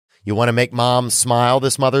You want to make mom smile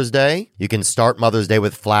this Mother's Day? You can start Mother's Day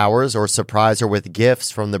with flowers or surprise her with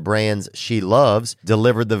gifts from the brands she loves,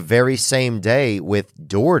 delivered the very same day with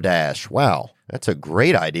DoorDash. Wow, that's a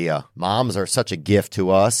great idea. Moms are such a gift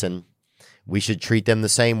to us, and we should treat them the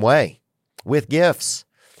same way, with gifts,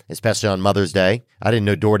 especially on Mother's Day. I didn't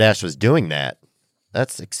know DoorDash was doing that.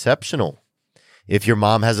 That's exceptional. If your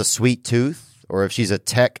mom has a sweet tooth, or if she's a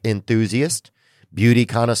tech enthusiast, beauty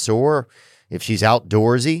connoisseur, if she's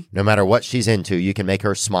outdoorsy, no matter what she's into, you can make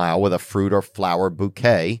her smile with a fruit or flower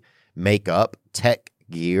bouquet, makeup, tech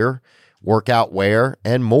gear, workout wear,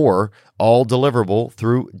 and more, all deliverable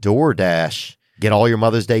through DoorDash. Get all your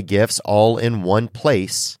Mother's Day gifts all in one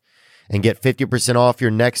place and get 50% off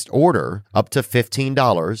your next order up to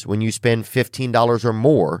 $15 when you spend $15 or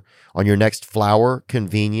more on your next flower,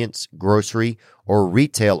 convenience, grocery, or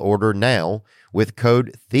retail order now with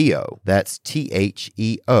code THEO. That's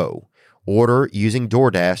THEO. Order using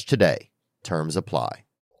DoorDash today. Terms apply.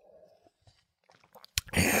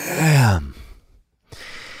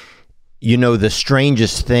 You know, the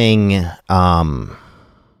strangest thing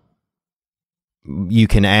you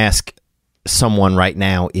can ask someone right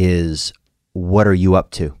now is, what are you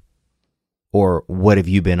up to? Or what have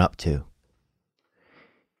you been up to?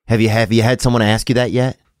 Have you had someone ask you that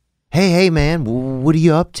yet? Hey man, what are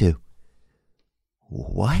you up to?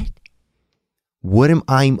 What? What am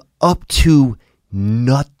I up to?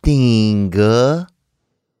 Nothing.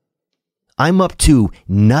 I'm up to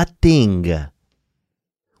nothing.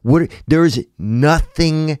 There's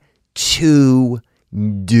nothing to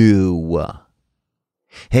do.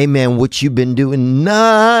 Hey man, what you been doing?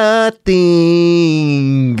 Nothing.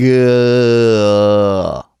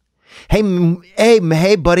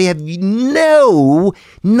 Hey buddy, have you? No,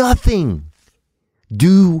 nothing.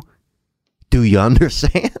 Do you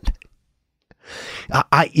understand?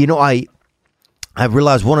 I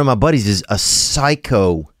realized one of my buddies is a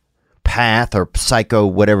psychopath or psycho,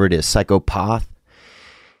 whatever it is, psychopath.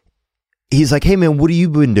 He's like, hey man, what have you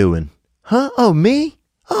been doing? Huh? Oh, me?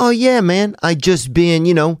 Oh yeah, man. I just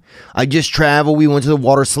traveled. We went to the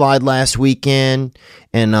water slide last weekend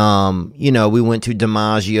and, we went to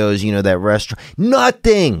DiMaggio's, that restaurant.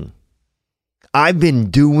 Nothing. I've been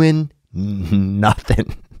doing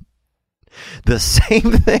nothing. The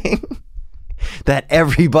same thing that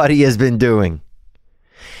everybody has been doing.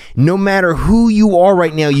 No matter who you are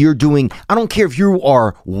right now, you're doing, I don't care if you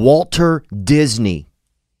are Walter Disney,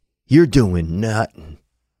 you're doing nothing.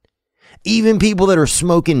 Even people that are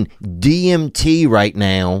smoking DMT right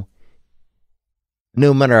now,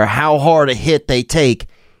 no matter how hard a hit they take,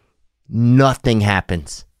 nothing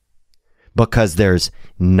happens because there's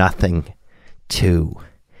nothing to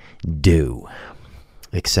do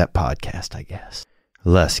except podcast, I guess.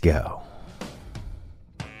 Let's go.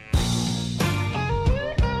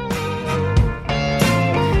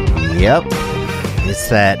 Yep, it's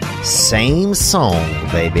that same song,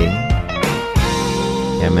 baby.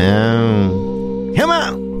 Come on. Come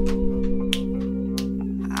on.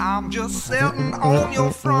 I'm just sitting on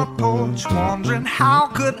your front porch, wondering how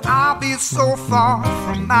could I be so far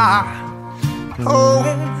from my home?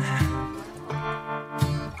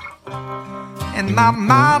 And my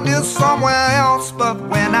mind is somewhere else, but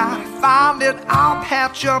when I find it, I'll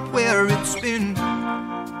patch up where it's been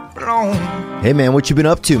blown. Hey man, what you been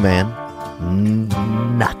up to, man?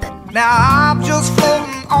 Nothing. Now I'm just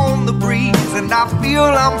floating on the breeze, and I feel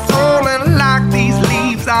I'm falling like these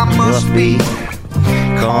leaves. I must be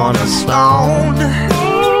cornerstone.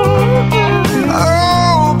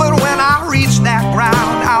 Oh, but when I reach that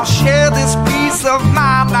ground, I'll share this peace of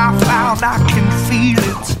mind I found. I can feel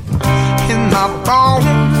it in my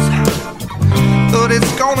bones, but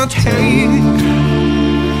it's gonna take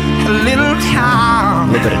a little time.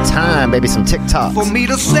 A little bit of time, maybe some TikToks. For me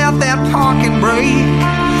to set that parking brake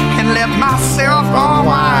and let myself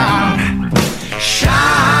unwind.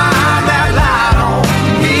 Shine that light on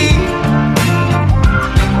me.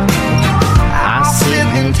 I'll sit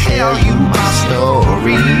and tell you my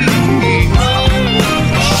story.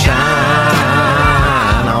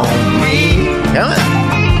 Shine on me. Come on.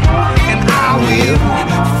 And I will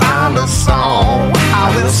find a song.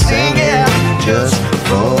 I will sing it just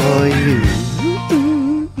for you.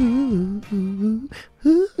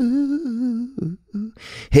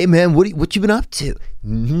 Hey man, what you been up to?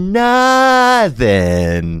 Nothing,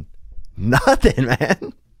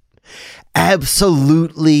 man.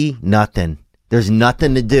 Absolutely nothing. There's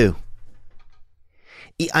nothing to do.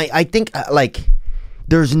 I think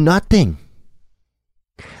there's nothing.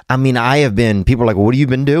 I mean, people are like, what have you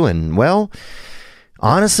been doing? Well,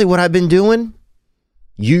 honestly, what I've been doing,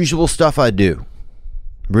 usual stuff I do.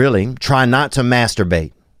 Really, try not to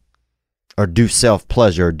masturbate. or do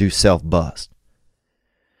self-pleasure or do self-bust.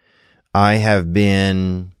 I have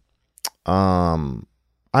been,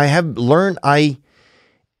 I've learned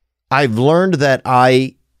that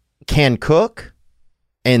I can cook,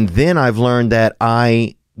 and then I've learned that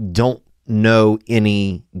I don't know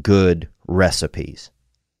any good recipes.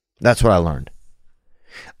 That's what I learned.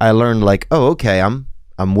 I learned like, oh, okay, I'm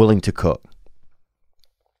willing to cook.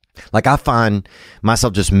 Like I find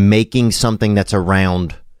myself just making something that's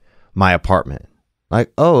around my apartment.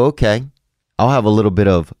 Like, oh, okay, I'll have a little bit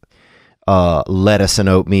of lettuce and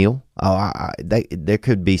oatmeal. There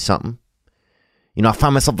could be something. You know, I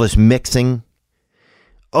find myself just mixing.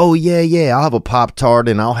 Oh yeah, I'll have a Pop-Tart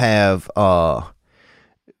and I'll have I'll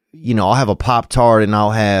have a Pop-Tart and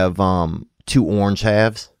I'll have 2 orange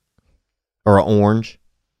halves or an orange.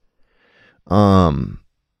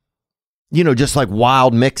 Just like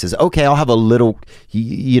wild mixes. Okay, I'll have a little,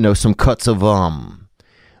 some cuts of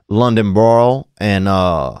London Broil and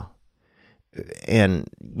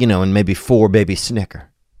maybe 4 baby Snicker,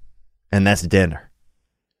 and that's dinner.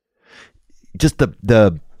 Just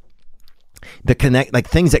the connect, like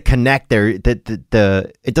things that connect there.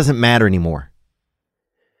 That it doesn't matter anymore.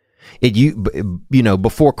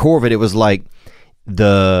 Before COVID, it was like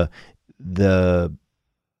the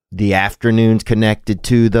afternoons connected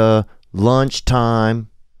to the lunchtime,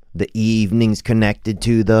 the evenings connected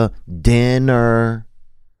to the dinner.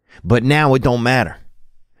 But now it don't matter.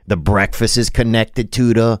 The breakfast is connected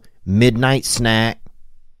to the midnight snack.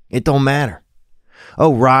 It don't matter.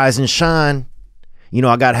 Oh, rise and shine.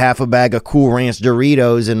 I got half a bag of Cool Ranch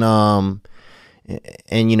Doritos and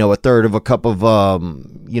a third of a cup of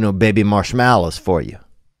baby marshmallows for you.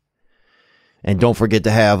 And don't forget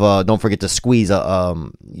to squeeze a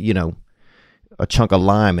chunk of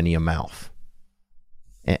lime in your mouth.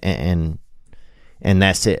 And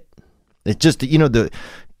that's it. It's just,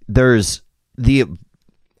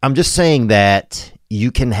 I'm just saying that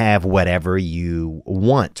you can have whatever you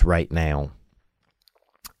want right now,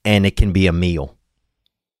 and it can be a meal.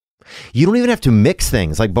 You don't even have to mix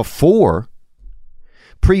things. Like before,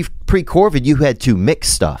 pre-COVID, you had to mix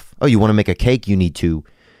stuff. Oh, you want to make a cake? You need to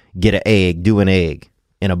get an egg, do an egg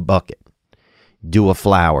in a bucket, do a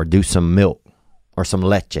flour, do some milk or some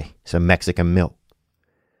leche, some Mexican milk,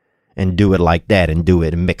 and do it like that, and do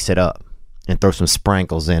it and mix it up and throw some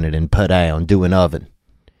sprinkles in it and put down, do an oven.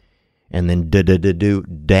 And then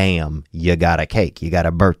damn, you got a cake, you got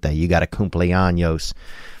a birthday, you got a cumpleaños,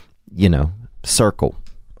 circle,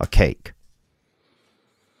 a cake.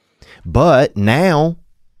 But now,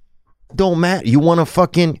 don't matter. You want to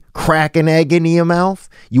fucking crack an egg into your mouth?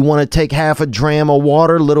 You want to take half a dram of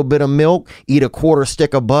water, a little bit of milk, eat a quarter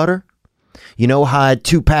stick of butter? Hide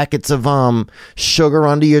 2 packets of sugar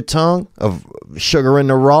under your tongue, of sugar in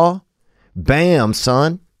the raw? Bam,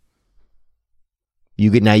 son.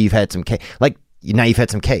 Now you've had some cake. Like, now you've had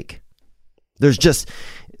some cake. There's just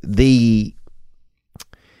the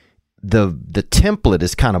template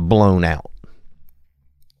is kind of blown out.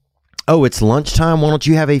 Oh, it's lunchtime. Why don't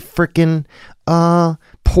you have a freaking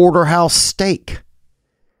porterhouse steak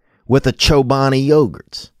with a Chobani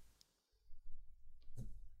yogurts?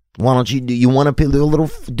 Why don't you want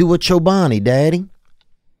to do a Chobani, daddy?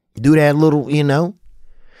 Do that little,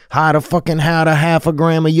 hide a half a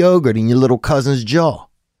gram of yogurt in your little cousin's jaw.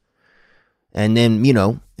 And then,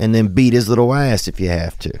 beat his little ass if you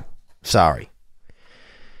have to. Sorry.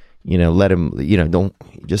 Let him, don't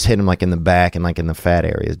just hit him like in the back and like in the fat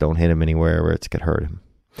areas. Don't hit him anywhere where it could hurt him.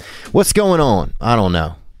 What's going on? I don't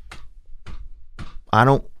know.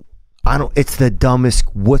 It's the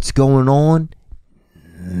dumbest. What's going on?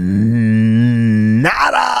 Nada.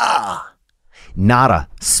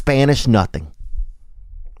 Spanish, nothing.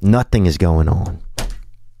 Nothing is going on.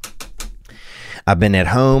 I've been at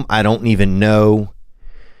home. I don't even know.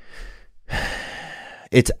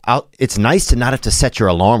 It's nice to not have to set your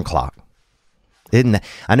alarm clock. Isn't that?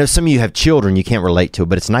 I know some of you have children, you can't relate to it,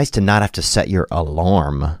 but it's nice to not have to set your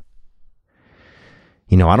alarm. I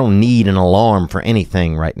don't need an alarm for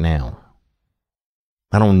anything right now.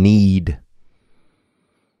 It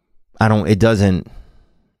doesn't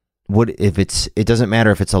matter if it's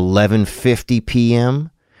 11:50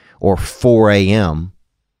 p.m. or 4 a.m.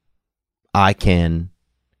 I can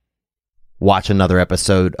watch another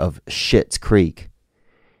episode of Schitt's Creek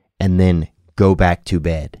and then go back to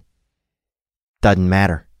bed. Doesn't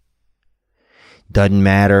matter. Doesn't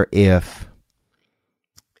matter if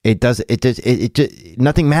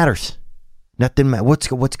nothing matters. Nothing.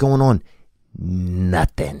 What's going on?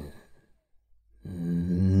 Nothing.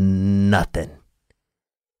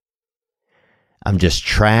 I'm just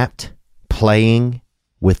trapped playing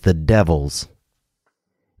with the devils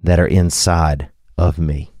that are inside of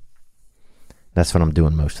me. That's what I'm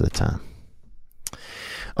doing most of the time.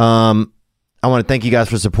 I want to thank you guys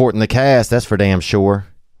for supporting the cast. That's for damn sure.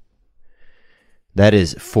 That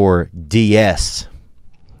is for DS.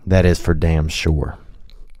 That is for damn sure.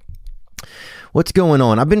 What's going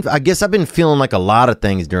on? I guess I've been feeling like a lot of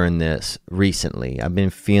things during this recently. I've been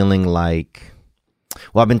feeling like,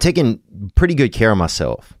 I've been taking pretty good care of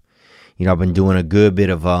myself. You know, I've been doing a good bit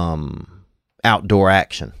of outdoor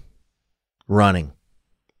action, running,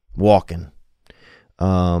 walking.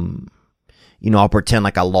 You know, I'll pretend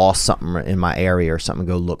like I lost something in my area or something,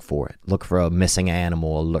 go look for it. Look for a missing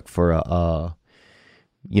animal, look for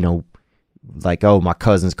you know, like, oh, my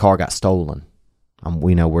cousin's car got stolen.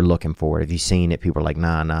 We know we're looking for it. Have you seen it? People are like,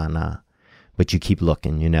 nah. But you keep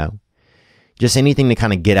looking, you know. Just anything to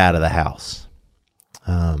kind of get out of the house.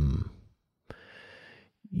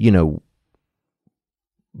 You know,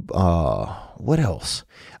 what else?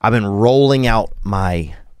 I've been rolling out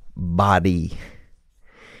my body.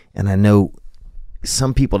 And I know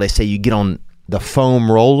some people, they say you get on the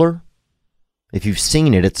foam roller. If you've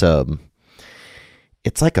seen it, it's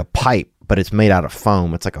like a pipe, but it's made out of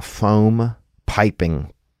foam. It's like a foam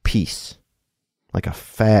piping piece, like a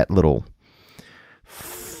fat little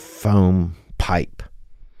foam pipe,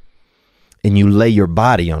 and you lay your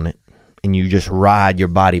body on it and you just ride your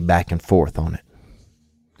body back and forth on it.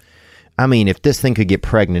 I mean, if this thing could get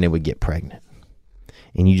pregnant, it would get pregnant.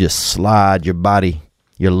 And you just slide your body,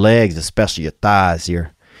 your legs, especially your thighs,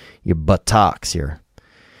 your buttocks,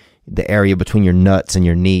 the area between your nuts and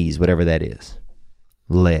your knees, whatever that is,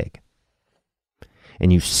 leg.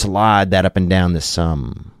 And you slide that up and down this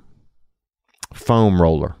foam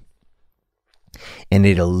roller. And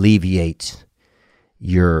it alleviates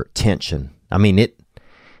your tension. I mean,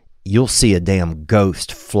 you'll see a damn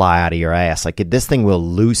ghost fly out of your ass. Like, this thing will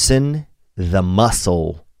loosen the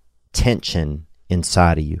muscle tension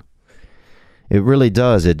inside of you. It really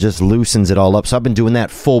does. It just loosens it all up. So I've been doing that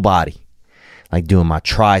full body. Like doing my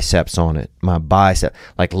triceps on it, my bicep,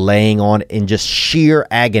 like laying on it in just sheer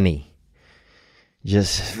agony.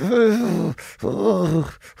 Just and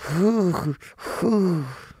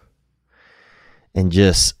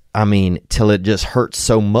just, I mean, till it just hurts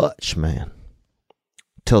so much, man.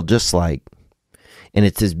 Till just like, and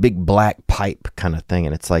it's this big black pipe kind of thing,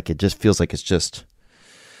 and it's like, it just feels like it's just,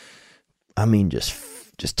 I mean,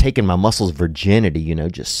 just taking my muscles' virginity, you know,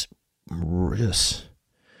 just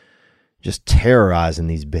terrorizing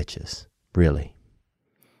these bitches, really.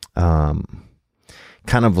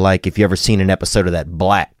 Kind of like if you ever seen an episode of that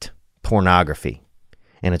Blacked pornography,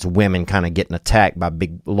 and it's women kind of getting attacked by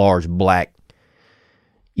big, large black,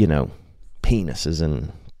 you know, penises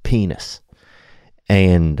and penis.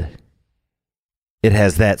 And it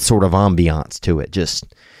has that sort of ambiance to it.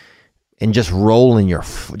 Just rolling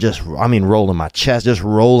rolling my chest, just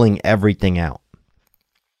rolling everything out.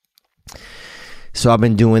 So I've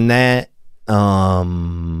been doing that.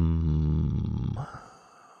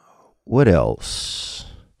 What else?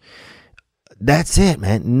 That's it,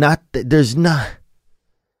 man. There's not,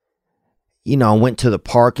 you know, I went to the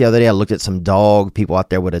park the other day. I looked at some people out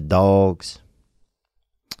there with the dogs.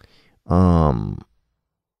 And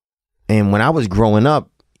when I was growing up,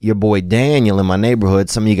 your boy Daniel in my neighborhood,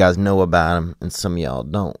 some of you guys know about him and some of y'all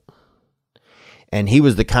don't. And he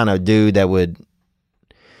was the kind of dude that would,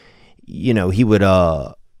 you know, he would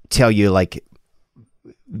tell you, like,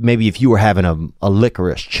 maybe if you were having a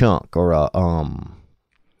licorice chunk, or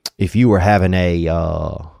if you were having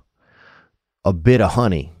a bit of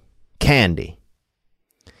honey candy,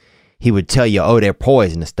 he would tell you, oh, they're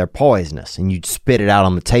poisonous, and you'd spit it out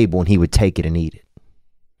on the table, and he would take it and eat it.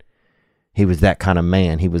 He was that kind of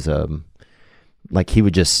man. He was like, he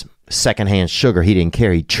would just secondhand sugar. He didn't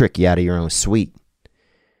care. He'd trick you out of your own sweet,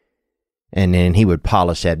 and then he would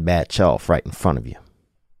polish that batch off right in front of you.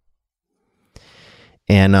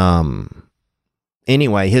 And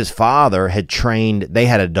anyway, his father had trained, they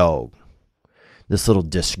had a dog, this little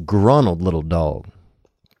disgruntled little dog.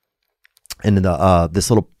 And this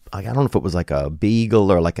little, I don't know if it was like a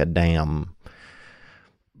beagle or like a damn,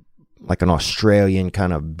 like an Australian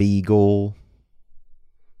kind of beagle,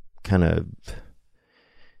 kind of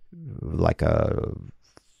like a,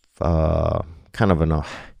 kind of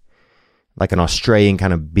like an Australian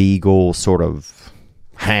kind of beagle sort of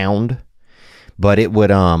hound. But it would,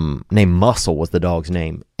 named Muscle was the dog's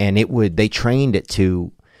name. And they trained it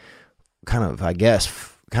to kind of, I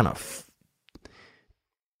guess, kind of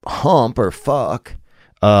hump or fuck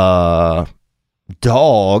other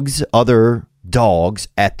dogs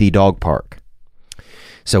at the dog park.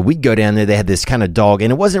 So we'd go down there. They had this kind of dog,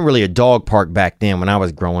 and it wasn't really a dog park back then when I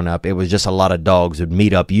was growing up. It was just a lot of dogs would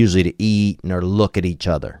meet up usually to eat and or look at each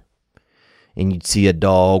other. And you'd see a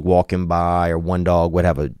dog walking by, or one dog would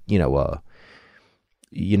have the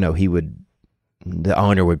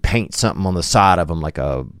owner would paint something on the side of him, like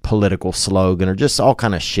a political slogan or just all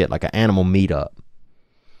kind of shit, like an animal meetup.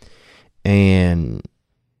 And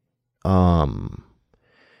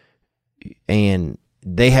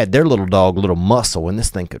they had their little dog, Little Muscle, and this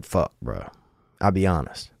thing could fuck, bro. I'll be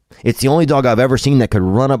honest. It's the only dog I've ever seen that could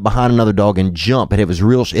run up behind another dog and jump. And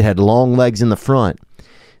it had long legs in the front,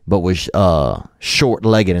 but was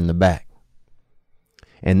short-legged in the back.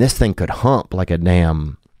 And this thing could hump like a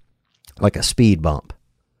speed bump.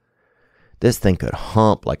 This thing could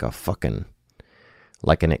hump like an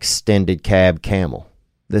extended cab camel.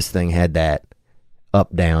 This thing had that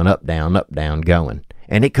up, down, going.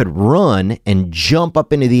 And it could run and jump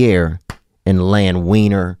up into the air and land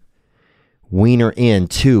wiener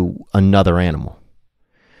into another animal.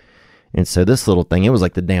 And so this little thing, it was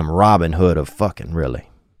like the damn Robin Hood of fucking, really.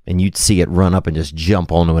 And you'd see it run up and just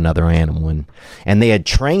jump onto another animal. And they had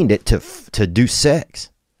trained it to do sex.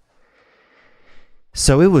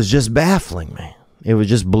 So it was just baffling, man. It was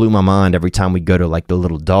just blew my mind every time we'd go to like the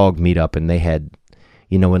little dog meetup, and they had,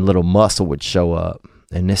 when Little Muscle would show up.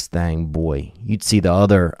 And this thing, boy, you'd see the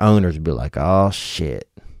other owners be like, oh, shit.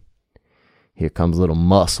 Here comes Little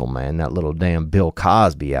Muscle, man. That little damn Bill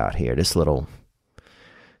Cosby out here. This little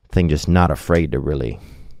thing just not afraid to really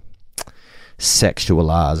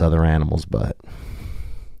sexualize other animals. But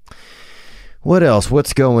what else?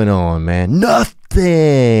 What's going on, man?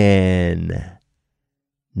 Nothing.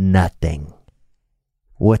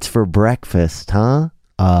 What's for breakfast, huh?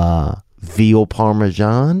 Veal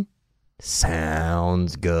Parmesan?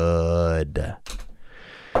 Sounds good.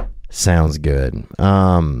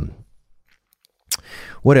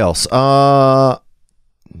 What else?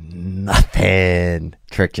 Nothing.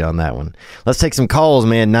 Tricked you on that one. Let's take some calls,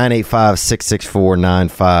 man.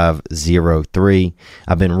 985-664-9503.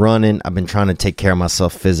 I've been running. I've been trying to take care of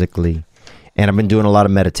myself physically. And I've been doing a lot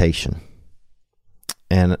of meditation.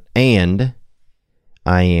 And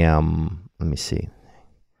I am, let me see.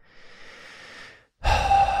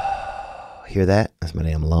 Hear that? That's my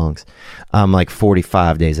damn lungs. I'm like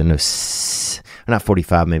 45 days of not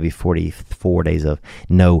 45, maybe 44 days of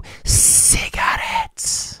no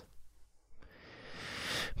cigarettes.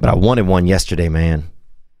 But I wanted one yesterday, man.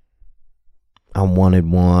 I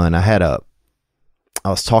wanted one. I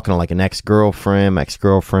was talking to like an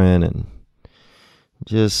ex-girlfriend, and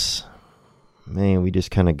just, man, we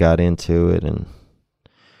just kind of got into it and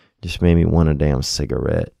just made me want a damn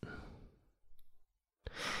cigarette.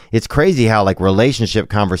 It's crazy how like relationship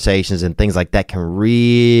conversations and things like that can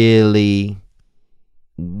really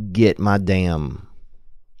get my get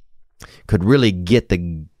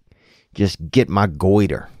my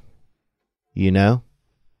goiter,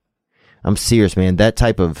 I'm serious, man. That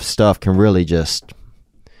type of stuff can really just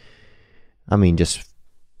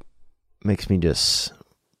makes me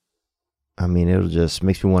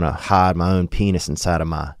want to hide my own penis inside of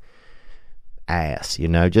my ass,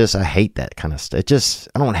 I hate that kind of stuff.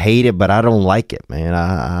 I don't hate it, but I don't like it, man.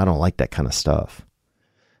 I don't like that kind of stuff.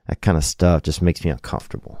 That kind of stuff just makes me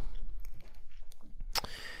uncomfortable.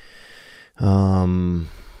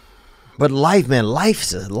 But life, man,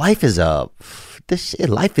 life is an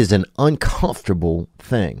uncomfortable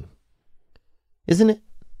thing, isn't it?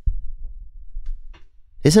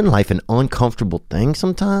 Isn't life an uncomfortable thing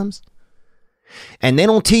sometimes? And they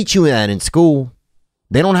don't teach you that in school.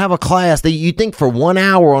 They don't have a class. You think for 1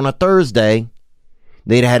 hour on a Thursday,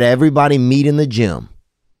 they'd had everybody meet in the gym.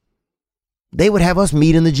 They would have us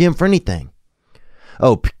meet in the gym for anything.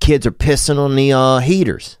 Oh, kids are pissing on the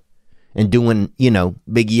heaters and doing,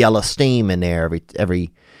 big yellow steam in there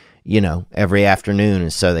every afternoon.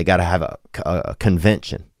 And so they got to have a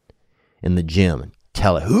convention in the gym and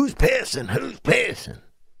tell it, who's pissing?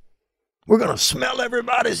 We're going to smell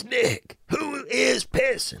everybody's dick. Who is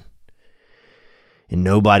pissing? And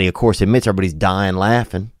nobody, of course, admits. Everybody's dying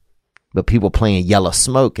laughing. But people playing Yellow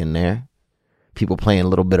Smoke in there. People playing a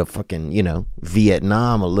little bit of fucking,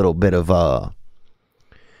 Vietnam. A little bit of,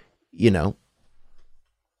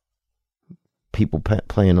 people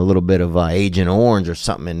playing a little bit of Agent Orange or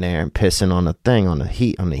something in there and pissing on the thing, on the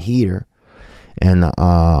heater and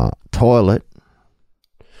the toilet.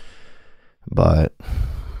 But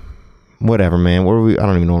whatever, man. I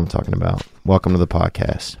don't even know what I'm talking about. Welcome to the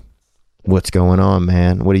podcast. What's going on,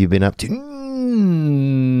 man? What have you been up to?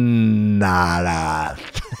 Not a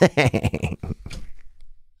thing.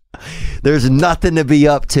 There's nothing to be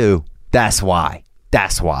up to. That's why.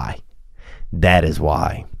 That is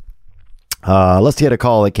why. Let's get a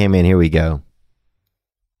call that came in. Here we go.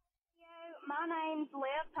 My name's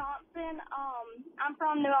Liv Thompson. I'm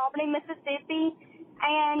from New Albany, Mississippi,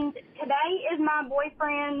 and today is my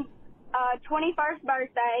boyfriend's 21st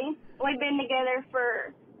birthday. We've been together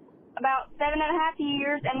for about 7.5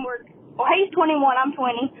 years, and he's 21, I'm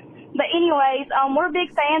 20. But anyways, we're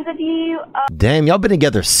big fans of you. Damn, y'all been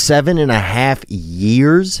together 7.5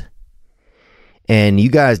 years? And you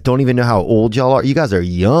guys don't even know how old y'all are? You guys are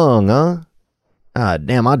young, huh?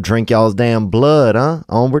 Damn, I'll drink y'all's damn blood, huh?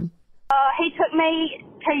 Onward. He took me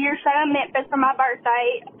to your show in Memphis for my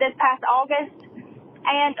birthday this past August.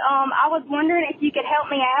 And I was wondering if you could help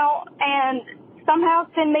me out and somehow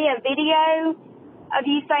send me a video of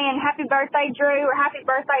you saying happy birthday, Drew, or happy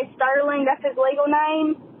birthday, Sterling. That's his legal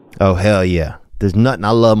name. Oh, hell yeah. There's nothing I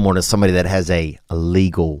love more than somebody that has a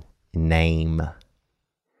legal name.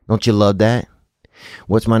 Don't you love that?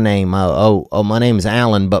 What's my name? Oh, my name's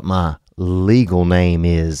Alan, but my legal name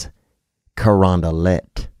is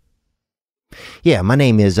Carondelet. Yeah, my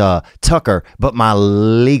name is Tucker, but my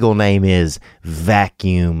legal name is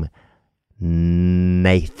Vacuum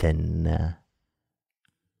Nathan.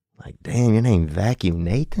 Like, damn, your name Vacuum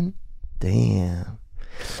Nathan? Damn.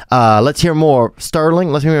 Let's hear more.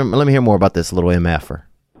 Sterling, let me hear more about this little MFer.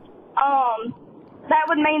 That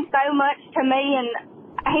would mean so much to me, and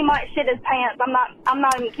he might shit his pants. I'm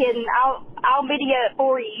not even kidding. I'll video it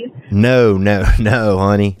for you. No,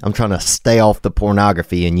 honey. I'm trying to stay off the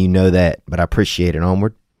pornography, and you know that. But I appreciate it.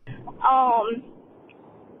 Onward. But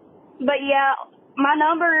yeah, my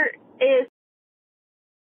number is.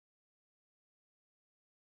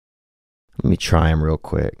 Let me try him real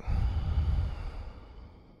quick.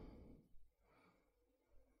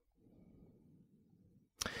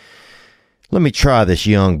 Let me try this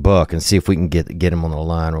young buck and see if we can get him on the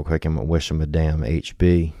line real quick. I'm going to wish him a damn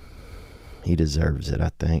HB. He deserves it,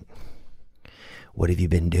 I think. What have you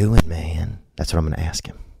been doing, man? That's what I'm going to ask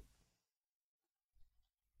him.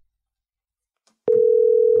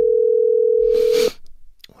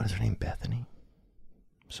 What is her name? Bethany?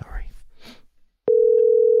 Sorry.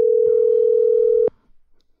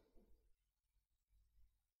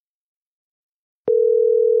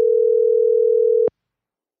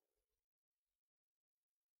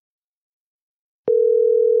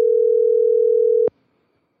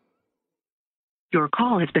 Your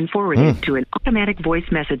call has been forwarded to an automatic voice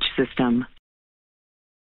message system.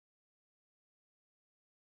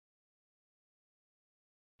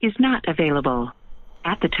 Is not available.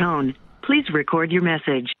 At the tone, please record your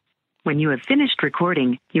message. When you have finished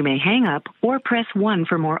recording, you may hang up or press 1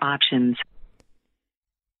 for more options.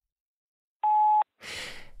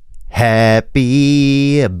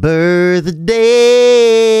 Happy birthday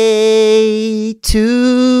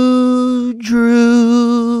to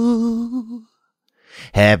Drew.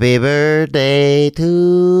 Happy birthday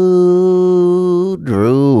to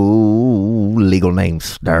Drew. Legal name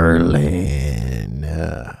Sterling.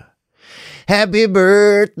 Happy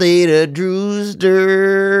birthday to Drew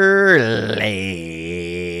Sterling.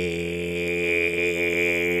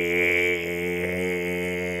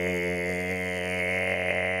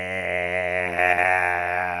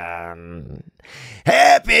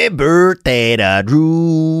 Happy birthday to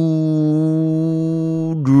Drew.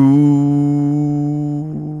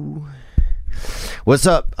 What's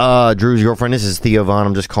up, Drew's girlfriend? This is Theo Vaughn.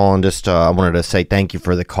 I'm just calling. I wanted to say thank you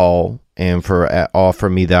for the call and for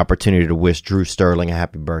offering me the opportunity to wish Drew Sterling a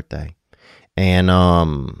happy birthday. And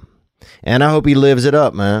I hope he lives it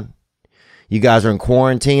up, man. You guys are in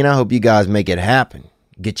quarantine. I hope you guys make it happen.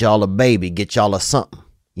 Get y'all a baby. Get y'all a something.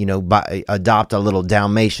 You know, adopt a little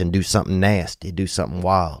Dalmatian. Do something nasty. Do something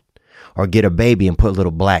wild. Or get a baby and put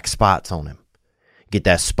little black spots on him. Get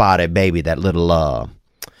that spotted baby, that little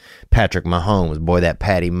Patrick Mahomes, boy, that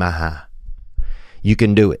Patty Maha. You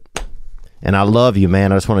can do it. And I love you,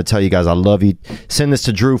 man. I just want to tell you guys I love you. Send this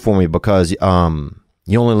to Drew for me because you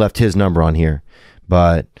only left his number on here.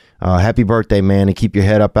 But happy birthday, man, and keep your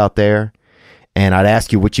head up out there. And I'd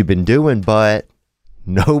ask you what you've been doing, but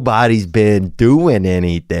nobody's been doing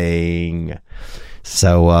anything.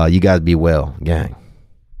 So you guys be well, gang.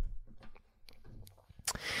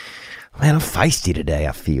 Man, I'm feisty today,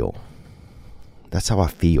 I feel. That's how I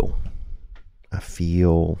feel. I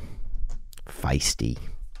feel feisty.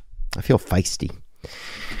 I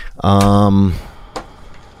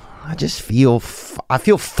just feel I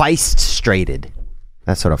feel feist-strated.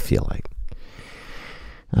 That's what I feel like.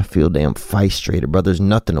 I feel damn feist-strated, bro. There's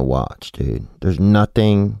nothing to watch, dude. There's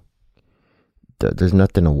nothing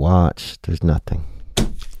to watch. There's nothing.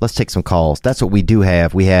 Let's take some calls. That's what we do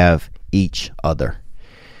have. We have each other.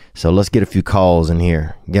 So let's get a few calls in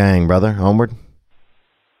here. Gang, brother, onward.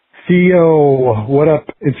 CEO, what up?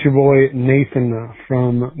 It's your boy Nathan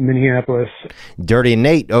from Minneapolis. Dirty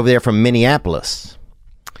Nate over there from Minneapolis.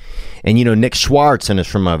 And you know, Nick Schwartzen is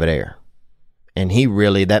from over there. And he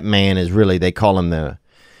really, that man is really, they call him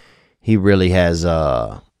he really has,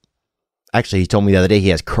 actually he told me the other day he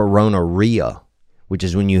has coronaria, which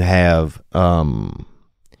is when you have,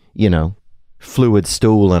 you know, fluid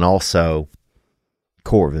stool and also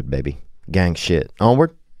Corvid, baby. Gang shit.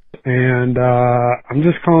 Onward. And I'm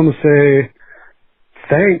just calling to say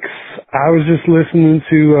thanks. I was just listening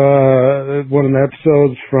to one of the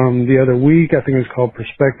episodes from the other week. I think it was called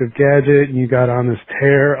Perspective Gadget, and you got on this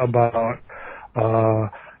tear about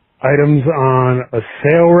items on a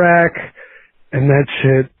sale rack, and that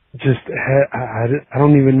shit just I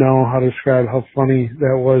don't even know how to describe how funny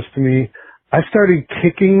that was to me. I started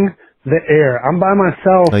kicking the air. I'm by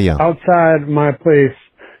myself outside my place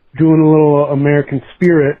doing a little American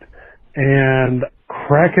Spirit and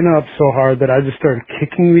cracking up so hard that I just started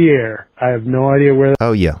kicking the air. I have no idea where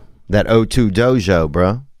Oh yeah, that O2 dojo,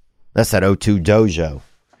 bro. That's that O2 dojo.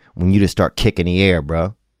 When you just start kicking the air,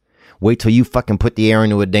 bro. Wait till you fucking put the air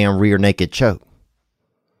into a damn rear naked choke.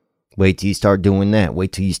 Wait till you start doing that.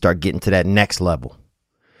 Wait till you start getting to that next level.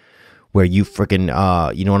 Where you freaking,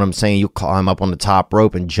 you know what I'm saying? You climb up on the top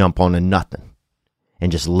rope and jump onto nothing.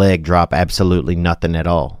 And just leg drop absolutely nothing at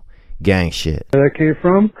all. Gang shit. Where that came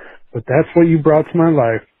from, but that's what you brought to my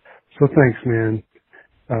life. So thanks, man.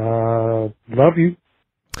 Love you.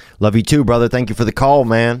 Love you too, brother. Thank you for the call,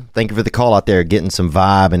 man. Thank you for the call out there. Getting some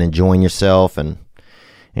vibe and enjoying yourself and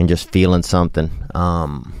just feeling something.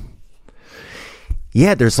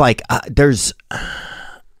 Yeah, there's like, there's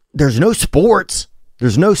no sports.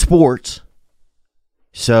 There's no sports.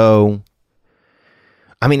 So,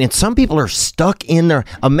 I mean, and some people are stuck in there.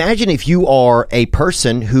 Imagine if you are a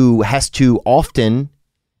person who has to often,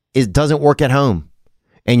 it doesn't work at home.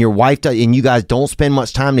 And your wife does, and you guys don't spend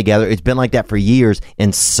much time together. It's been like that for years.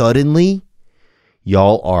 And suddenly,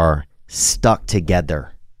 y'all are stuck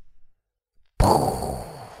together.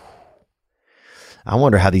 I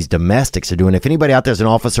wonder how these domestics are doing. If anybody out there is an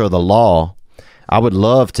officer of the law, I would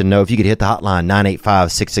love to know if you could hit the hotline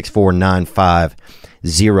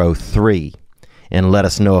 985-664-9503 and let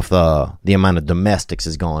us know if the amount of domestics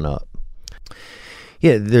has gone up.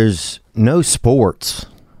 Yeah, there's no sports.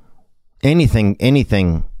 Anything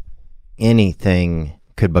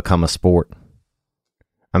could become a sport.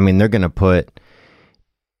 I mean, they're going to put,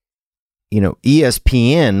 you know,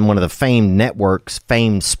 ESPN, one of the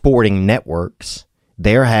famed sporting networks,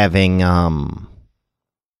 they're having,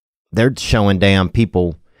 they're showing damn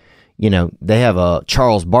people, you know, they have a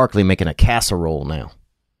Charles Barkley making a casserole now.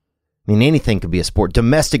 I mean, anything could be a sport.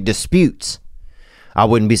 Domestic disputes. I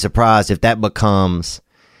wouldn't be surprised if that becomes,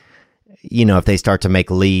 you know, if they start to make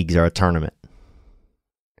leagues or a tournament.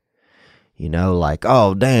 You know, like,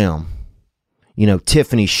 oh, damn. You know,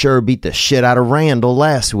 Tiffany sure beat the shit out of Randall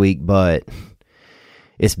last week, but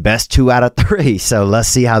it's best 2 out of 3. So let's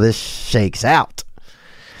see how this shakes out.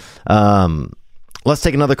 Let's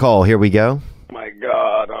take another call. Here we go.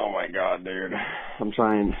 Oh my God, dude. I'm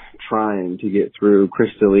trying to get through.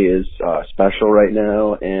 Chris D'Elia is special right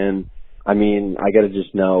now, and I mean, I gotta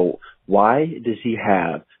just know, why does he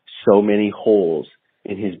have so many holes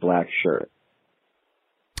in his black shirt?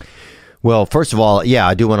 Well, first of all, yeah,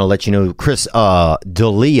 I do want to let you know, Chris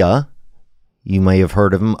D'Elia, you may have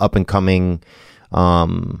heard of him, up and coming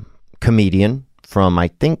comedian from, I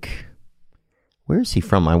think, where is he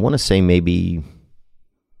from? I want to say maybe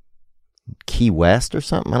Key West or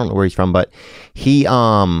something. I don't know where he's from, but he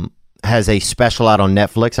has a special out on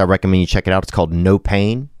Netflix. I recommend you check it out. It's called No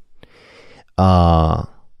Pain. And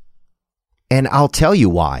I'll tell you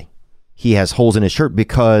why he has holes in his shirt,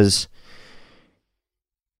 because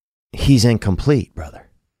he's incomplete, brother.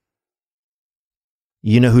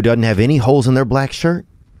 You know who doesn't have any holes in their black shirt?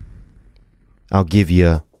 I'll give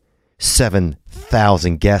you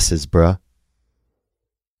 7,000 guesses, bruh.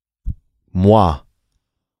 Moi.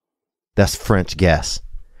 That's French guess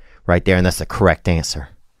right there, and that's the correct answer.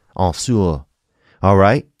 En sûr. All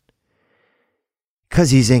right?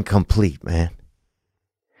 Because he's incomplete, man.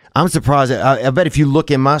 I'm surprised. I bet if you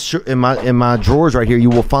look in my drawers right here, you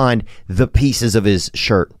will find the pieces of his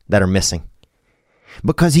shirt that are missing,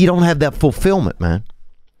 because he don't have that fulfillment, man.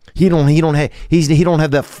 He doesn't have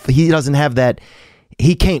that.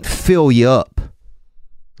 He can't fill you up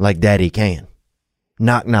like Daddy can.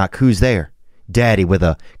 Knock knock. Who's there? Daddy with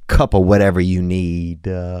a cup of whatever you need.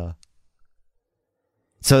 So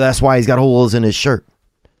that's why he's got holes in his shirt,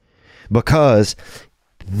 because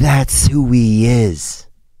that's who he is.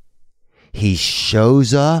 He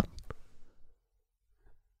shows up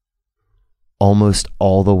almost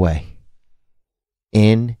all the way.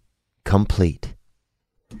 Incomplete.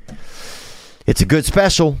 It's a good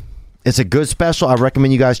special. I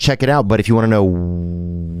recommend you guys check it out. But if you want to know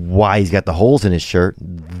why he's got the holes in his shirt,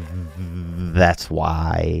 that's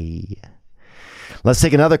why. Let's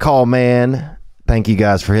take another call, man. Thank you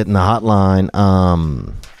guys for hitting the hotline.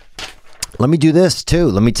 Let me do this too.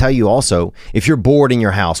 Let me tell you also, if you're bored in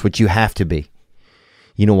your house, which you have to be,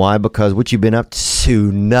 you know why? Because what you've been up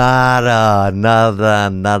to, nothing.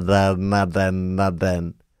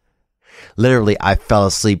 Literally, I fell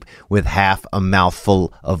asleep with half a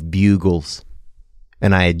mouthful of Bugles,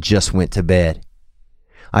 and I had just went to bed.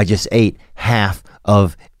 I just ate half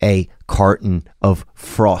of a carton of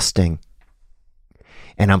frosting,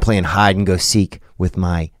 and I'm playing hide and go seek with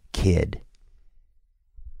my kid.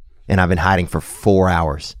 And I've been hiding for 4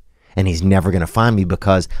 hours, and he's never going to find me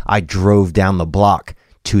because I drove down the block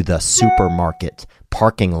to the supermarket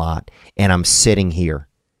parking lot, and I'm sitting here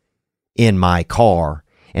in my car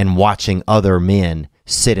and watching other men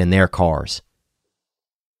sit in their cars.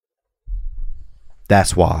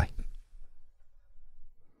 That's why.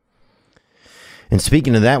 And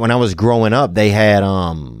speaking of that, when I was growing up, they had,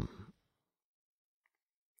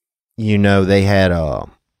 they had a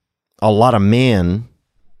lot of men,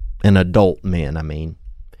 and adult men, I mean,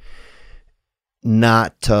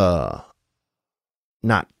 not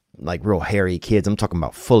like real hairy kids. I'm talking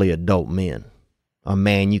about fully adult men. A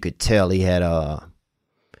man, you could tell he had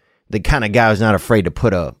the kind of guy who's not afraid to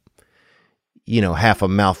put half a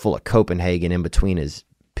mouthful of Copenhagen in between his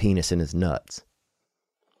penis and his nuts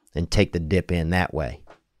and take the dip in that way,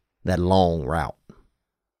 that long route.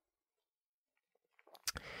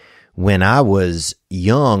 When I was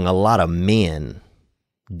young, a lot of men,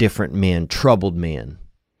 different men, troubled men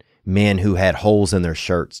who had holes in their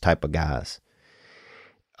shirts type of guys,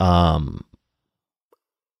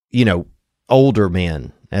 older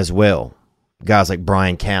men as well. Guys like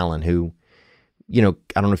Brian Callen, who, I don't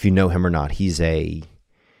know if you know him or not. He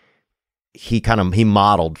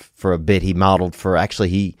modeled for a bit. He modeled for,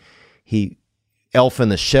 actually, he Elf on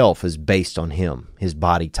the Shelf is based on him, his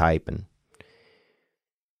body type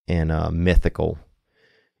and mythical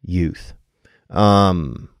youth.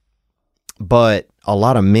 But a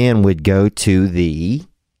lot of men would go to the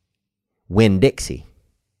Winn-Dixie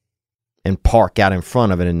and park out in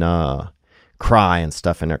front of it and cry and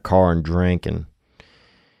stuff in their car and drink and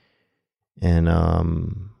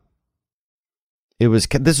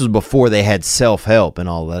this was before they had self-help and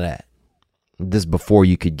all of that. This is before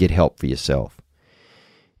you could get help for yourself.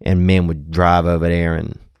 And men would drive over there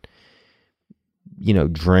and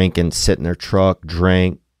drink and sit in their truck,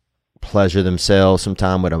 drink, pleasure themselves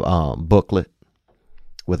sometime with a booklet,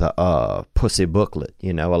 with a pussy booklet,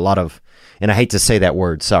 a lot of, and I hate to say that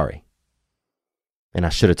word, sorry. And I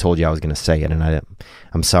should have told you I was going to say it, and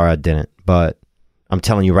I'm sorry I didn't. But I'm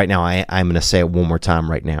telling you right now, I'm going to say it one more time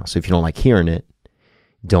right now. So if you don't like hearing it,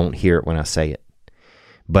 don't hear it when I say it.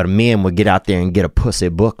 But a man would get out there and get a pussy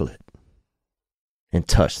booklet and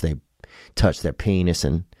touch their penis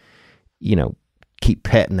and, keep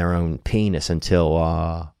petting their own penis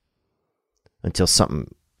until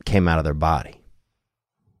something came out of their body.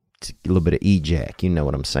 It's a little bit of ejac, you know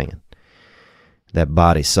what I'm saying. That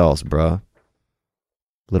body sauce, bruh.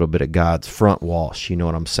 A little bit of God's front wash, you know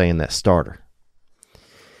what I'm saying, that starter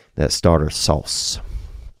sauce.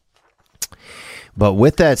 But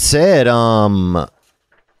with that said,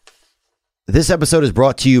 this episode is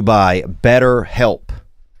brought to you by BetterHelp.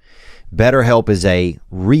 BetterHelp is a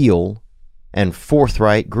real and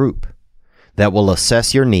forthright group that will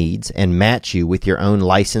assess your needs and match you with your own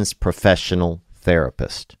licensed professional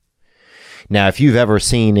therapist. Now, if you've ever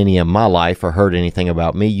seen any of my life or heard anything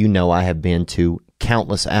about me, you know I have been to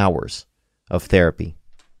countless hours of therapy.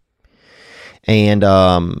 And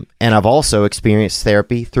I've also experienced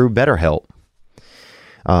therapy through BetterHelp.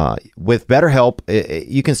 With BetterHelp,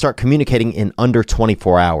 you can start communicating in under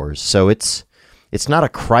 24 hours. So it's not a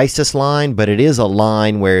crisis line, but it is a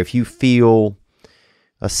line where if you feel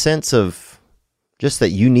a sense of just that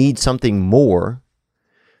you need something more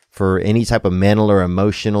for any type of mental or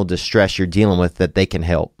emotional distress you're dealing with, that they can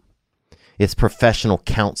help. It's professional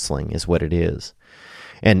counseling is what it is.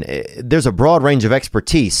 And there's a broad range of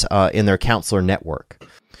expertise in their counselor network,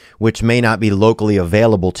 which may not be locally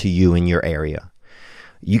available to you in your area.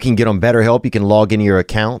 You can get on BetterHelp. You can log into your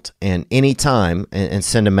account and anytime and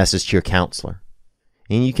send a message to your counselor.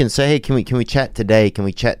 And you can say, hey, can we chat today? Can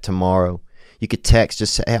we chat tomorrow? You could text,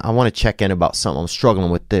 just say, hey, I want to check in about something. I'm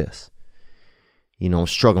struggling with this. I'm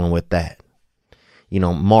struggling with that.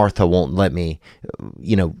 Martha won't let me,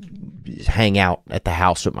 hang out at the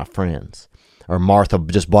house with my friends. Or Martha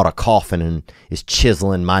just bought a coffin and is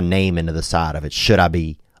chiseling my name into the side of it. Should I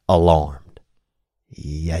be alarmed?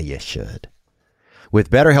 Yeah, you should. With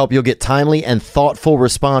BetterHelp, you'll get timely and thoughtful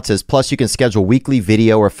responses. Plus, you can schedule weekly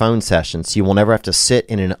video or phone sessions, so you will never have to sit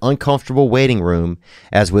in an uncomfortable waiting room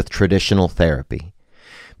as with traditional therapy.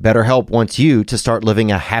 BetterHelp wants you to start living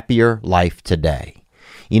a happier life today.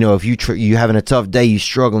 If you having a tough day, you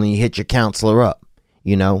struggling, you hit your counselor up.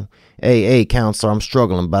 Hey, counselor, I'm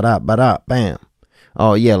struggling. Bam.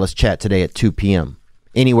 Oh, yeah, let's chat today at 2 p.m.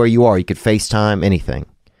 Anywhere you are, you could FaceTime, anything.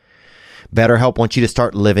 BetterHelp wants you to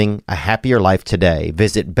start living a happier life today.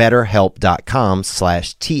 Visit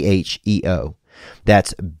betterhelp.com/THEO.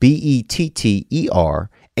 That's BETTERHELP.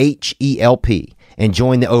 And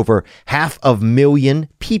join the over 500,000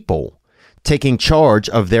 people taking charge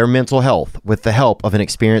of their mental health with the help of an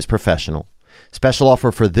experienced professional. Special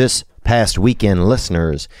offer for this past weekend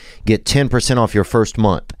listeners. Get 10% off your first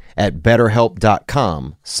month at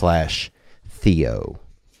betterhelp.com/Theo.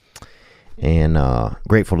 And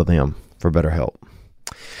grateful to them for BetterHelp.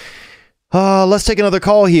 Let's take another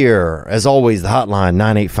call here. As always, the hotline,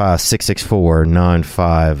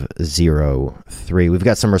 985-664-9503. We've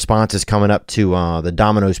got some responses coming up to the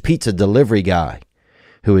Domino's Pizza delivery guy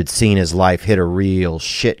who had seen his life hit a real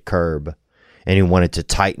shit curb, and he wanted to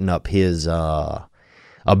tighten up his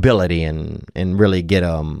ability and really get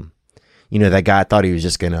that guy thought he was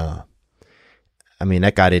just gonna,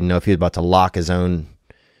 that guy didn't know if he was about to lock his own,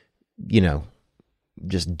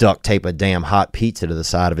 just duct tape a damn hot pizza to the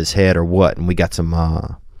side of his head or what. And we got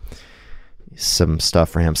some stuff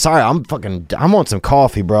for him. Sorry, I'm on some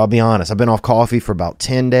coffee, bro. I'll be honest. I've been off coffee for about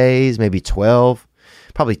 10 days, maybe 12,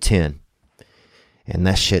 probably 10. And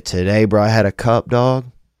that shit today, bro, I had a cup, dog.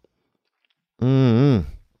 Bro,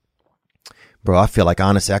 I feel like,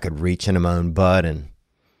 honestly, I could reach into my own butt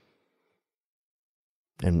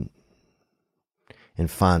and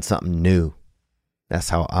find something new. That's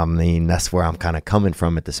that's where I'm kind of coming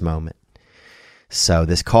from at this moment. So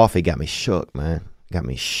this coffee got me shook, man. Got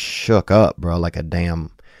me shook up, bro, like a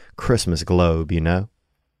damn Christmas globe, And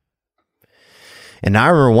I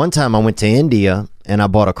remember one time I went to India and I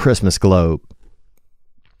bought a Christmas globe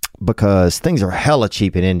because things are hella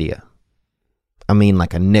cheap in India.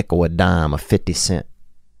 Like a nickel, a dime, a 50 cent.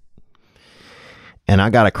 And I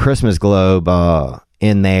got a Christmas globe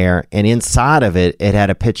in there, and inside of it had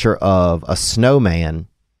a picture of a snowman,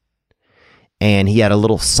 and he had a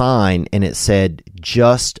little sign, and it said,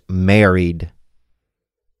 "Just married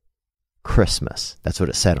Christmas." That's what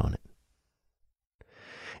it said on it.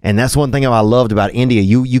 And that's one thing I loved about India.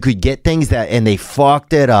 You could get things and they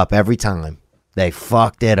fucked it up every time. They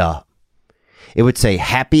fucked it up. It would say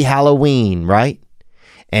Happy Halloween, right?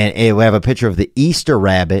 And it would have a picture of the Easter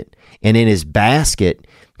rabbit, and in his basket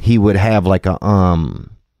he would have like a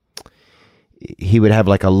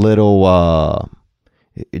little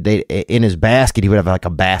in his basket he would have like a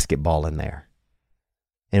basketball in there,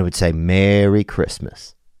 and it would say Merry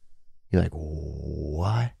Christmas. You're like,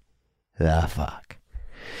 what the fuck?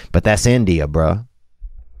 But that's India, bro.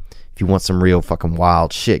 If you want some real fucking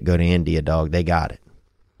wild shit, go to India, dog. They got it.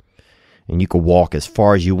 And you can walk as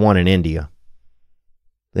far as you want in India.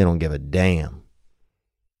 They don't give a damn.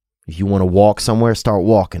 If you want to walk somewhere, start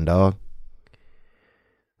walking, dog.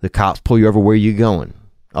 The cops pull you over where you going.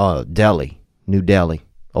 Delhi, New Delhi,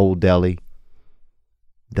 Old Delhi,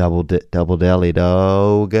 double Delhi,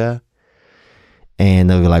 dog. And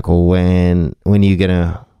they'll be like, well, when are you going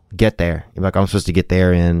to get there? You're like, I'm supposed to get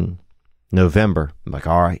there in November. I'm like,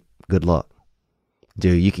 all right, good luck.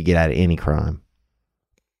 Dude, you could get out of any crime.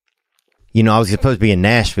 I was supposed to be in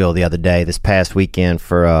Nashville the other day, this past weekend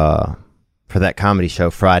for that comedy show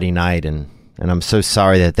Friday night, and I'm so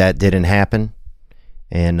sorry that didn't happen.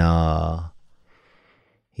 And I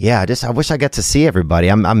wish I got to see everybody.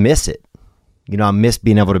 I miss it. I miss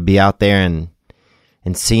being able to be out there and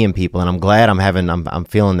seeing people, and I'm glad I'm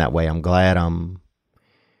feeling that way. I'm glad I'm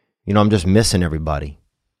just missing everybody.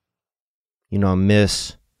 I don't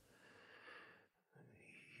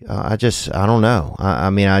know.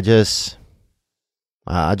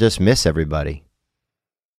 I just miss everybody.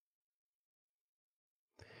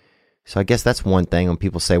 So I guess that's one thing when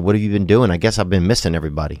people say, what have you been doing? I guess I've been missing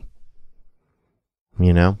everybody.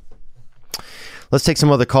 Let's take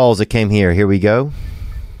some other calls that came here. Here we go.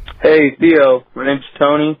 Hey, Theo. My name's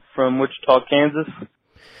Tony from Wichita, Kansas.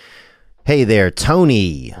 Hey there,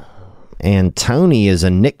 Tony. And Tony is a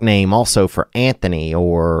nickname also for Anthony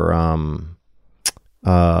or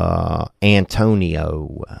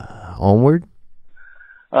Antonio. Onward?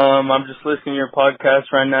 I'm just listening to your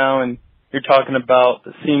podcast right now, and you're talking about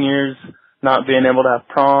the seniors not being able to have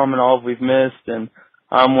prom and all we've missed, and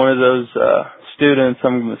I'm one of those students.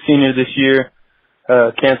 I'm a senior this year,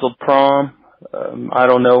 canceled prom. I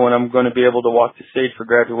don't know when I'm going to be able to walk the stage for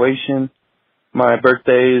graduation. My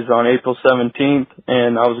birthday is on April 17th,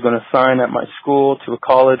 and I was going to sign at my school to a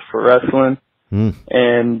college for wrestling,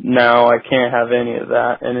 and now I can't have any of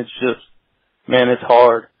that, and it's just, man, it's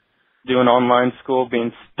hard doing online school,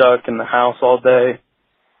 being stuck in the house all day.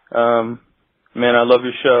 Man, I love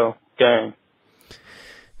your show.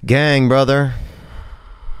 Gang, brother.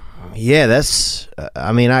 Yeah, that's,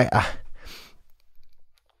 I mean, I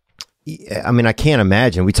can't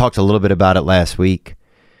imagine. We talked a little bit about it last week.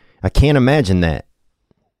 I can't imagine that.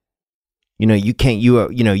 You know, you can't,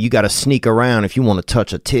 you got to sneak around if you want to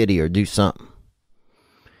touch a titty or do something.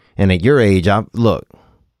 And at your age, I'm going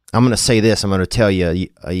to say this. I'm going to tell you,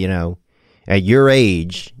 you know, at your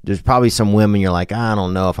age, there's probably some women you're like, I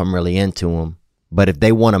don't know if I'm really into them. But if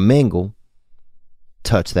they want to mingle,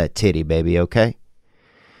 touch that titty, baby, okay?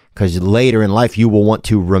 Because later in life, you will want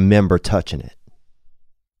to remember touching it.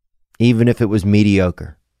 Even if it was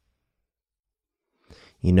mediocre.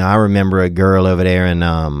 You know, I remember a girl over there in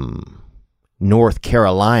North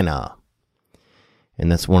Carolina.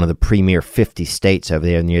 And that's one of the premier 50 states over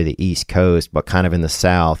there near the East Coast, but kind of in the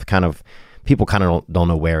South. People kind of don't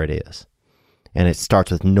know where it is. And it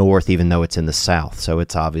starts with North, even though it's in the South. So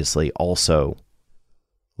it's obviously also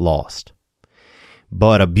lost.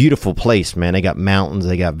 But a beautiful place, man. They got mountains,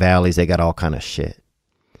 they got valleys, they got all kind of shit.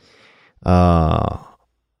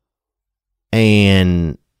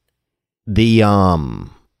 And the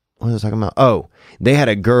what was I talking about? Oh, they had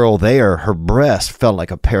a girl there. Her breast felt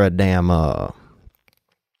like a pair of damn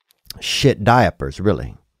shit diapers,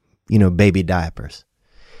 really. You know, baby diapers.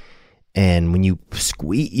 And when you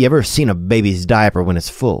squeeze, you ever seen a baby's diaper when it's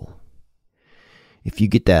full? If you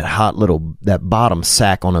get that hot that bottom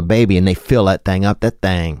sack on a baby and they fill that thing up,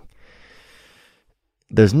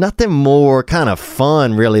 there's nothing more kind of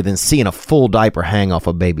fun, really, than seeing a full diaper hang off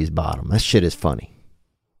a baby's bottom. That shit is funny.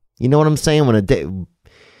 You know what I'm saying?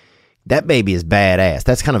 That baby is badass.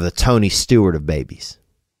 That's kind of the Tony Stewart of babies.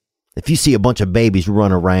 If you see a bunch of babies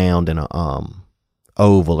run around in a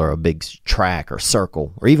oval or a big track or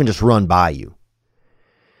circle, or even just run by you,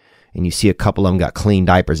 and you see a couple of them got clean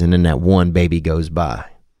diapers, and then that one baby goes by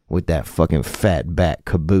with that fucking fat back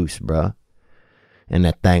caboose, bruh. And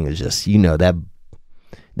that thing is just, you know, that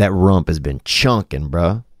rump has been chunking,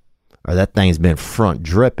 bruh. Or that thing's been front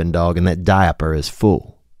dripping, dog, and that diaper is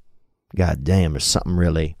full. God damn, there's something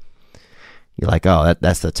really, you're like, oh,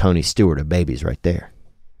 that's the Tony Stewart of babies right there.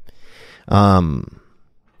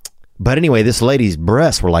 But anyway, this lady's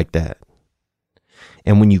breasts were like that.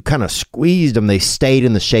 And when you kind of squeezed them, they stayed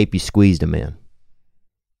in the shape you squeezed them in.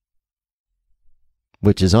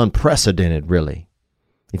 Which is unprecedented, really.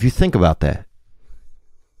 If you think about that.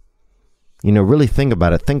 You know, really think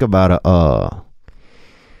about it. Think about a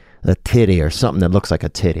titty or something that looks like a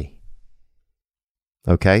titty.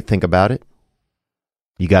 Okay, think about it.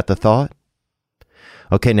 You got the thought?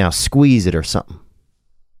 Okay, now squeeze it or something.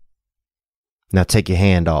 Now take your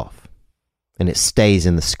hand off. And it stays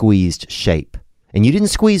in the squeezed shape. And you didn't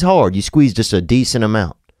squeeze hard. You squeezed just a decent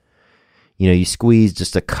amount. You know, you squeezed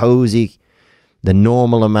just a cozy, the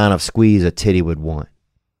normal amount of squeeze a titty would want.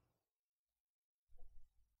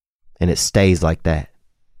 And it stays like that.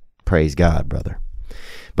 Praise God, brother.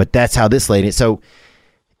 But that's how this lady, so,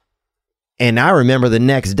 and I remember the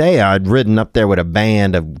next day I'd ridden up there with a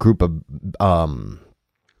band, a group of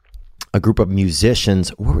musicians.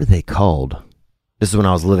 What were they called? This is when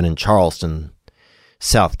I was living in Charleston,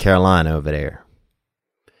 South Carolina over there.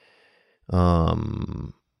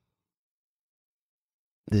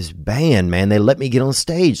 This band, man, they let me get on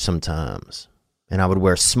stage sometimes. And I would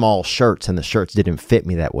wear small shirts, and the shirts didn't fit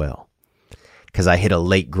me that well. Because I hit a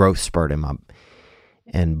late growth spurt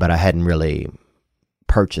but I hadn't really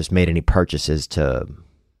made any purchases to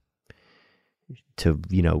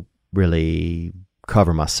you know, really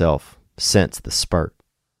cover myself since the spurt.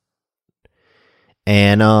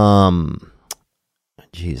 And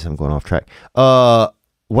geez, I'm going off track.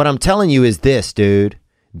 What I'm telling you is this, dude,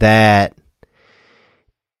 that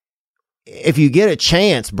if you get a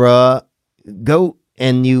chance, bruh, go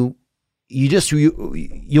and you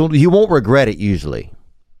won't regret it. Usually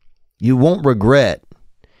you won't regret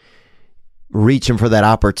reaching for that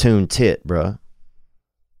opportune tit, bruh.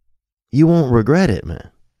 You won't regret it,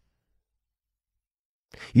 man.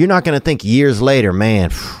 You're not going to think years later,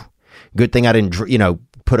 man, good thing I didn't, you know,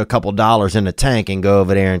 put a couple dollars in the tank and go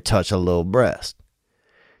over there and touch a little breast.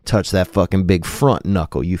 Touch that fucking big front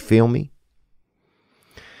knuckle. You feel me?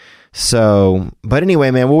 So, but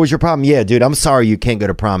anyway, man, what was your problem? Yeah, dude, I'm sorry you can't go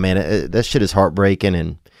to prom, man. That shit is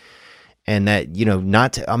heartbreaking, and that, you know,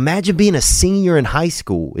 not to imagine being a senior in high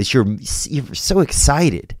school. You're so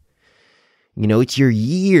excited. You know, it's your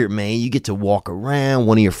year, man. You get to walk around.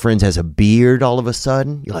 One of your friends has a beard all of a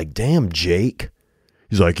sudden. You're like, damn, Jake.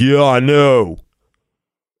 He's like, yeah, I know.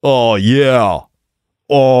 Oh, yeah.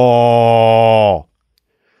 Oh.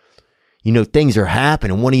 You know, things are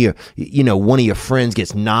happening. One of your friends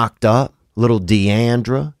gets knocked up. Little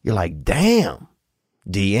Deandra. You're like, damn,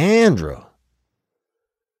 Deandra.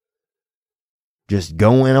 Just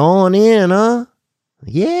going on in, huh?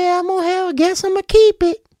 Yeah, I guess I'm going to keep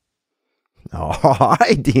it. All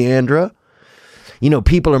right, Deandra. You know,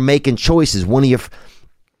 people are making choices.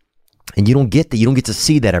 And you don't get that. You don't get to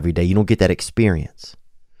see that every day. You don't get that experience.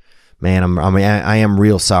 Man, I am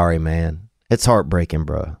real sorry, man. It's heartbreaking,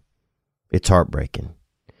 bro. It's heartbreaking.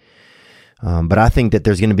 But I think that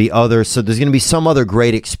there's going to be there's going to be some other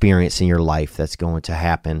great experience in your life that's going to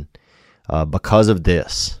happen because of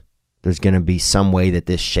this. There's going to be some way that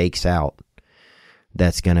this shakes out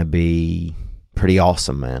that's going to be pretty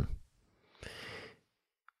awesome, man.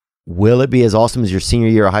 Will it be as awesome as your senior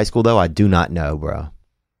year of high school, though? I do not know, bro.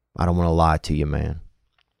 I don't want to lie to you, man.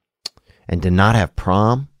 And to not have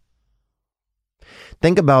prom.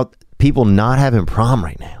 Think about people not having prom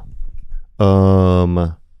right now.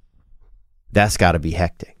 That's got to be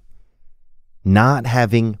hectic. Not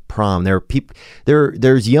having prom.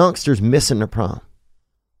 There's youngsters missing their prom.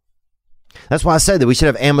 That's why I said that we should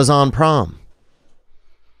have Amazon prom.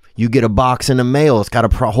 You get a box in the mail. It's got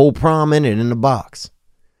a whole prom in it in the box.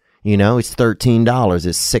 You know, it's $13.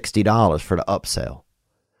 It's $60 for the upsell.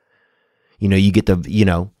 You know, you get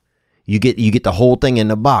the whole thing in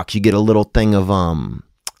the box. You get a little thing of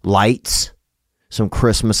lights, some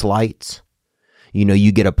Christmas lights. You know,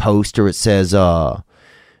 you get a poster. It says, a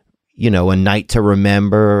night to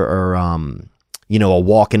remember, or a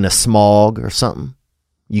walk in the smog or something.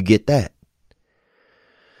 You get that.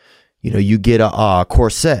 You know, you get a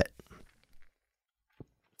corset.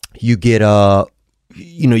 You get a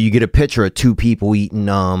picture of two people eating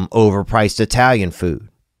overpriced Italian food.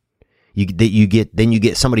 You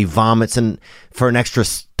get somebody vomits for an extra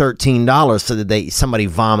 $13 so that somebody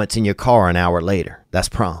vomits in your car an hour later. That's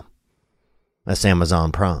prom. That's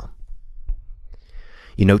Amazon prom.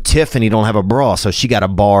 You know, Tiffany don't have a bra, so she got to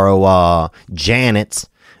borrow Janet's.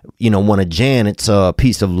 You know, one of Janet's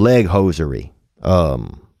piece of leg hosiery.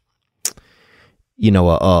 What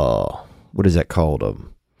is that called?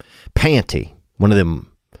 Panty. One of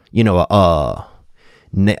them. You know,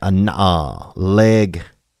 leg.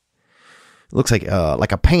 Looks like a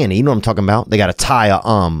panty. You know what I'm talking about? They got to tie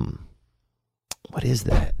a what is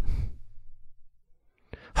that?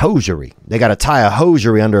 Hosiery. They got to tie a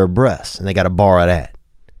hosiery under her breast, and they got to borrow that.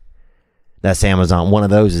 That's Amazon. One of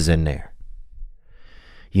those is in there.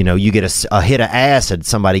 You know, you get a hit of acid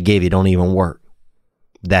somebody gave you, don't even work.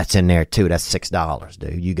 That's in there too. That's $6,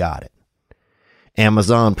 dude. You got it.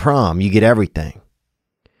 Amazon prom. You get everything.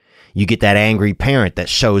 You get that angry parent that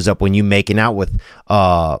shows up when you making out with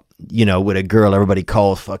with a girl everybody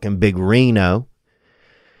calls fucking Big Reno.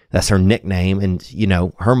 That's her nickname. And, you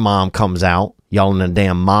know, her mom comes out. Y'all in a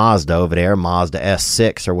damn Mazda over there, Mazda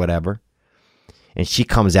S6 or whatever. And she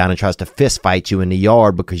comes out and tries to fist fight you in the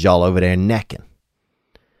yard because y'all over there necking.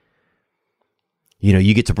 You know,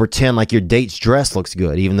 you get to pretend like your date's dress looks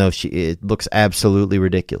good, even though it looks absolutely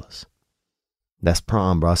ridiculous. That's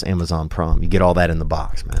prom, bro. That's Amazon prom. You get all that in the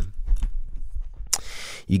box, man.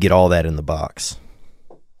 You get all that in the box.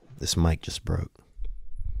 This mic just broke.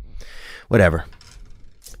 Whatever.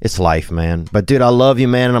 It's life, man. But dude, I love you,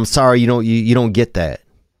 man, and I'm sorry you don't get that.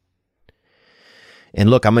 And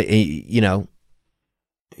look, you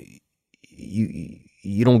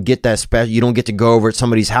don't get that special. You don't get to go over at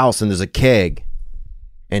somebody's house and there's a keg,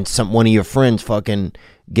 and one of your friends fucking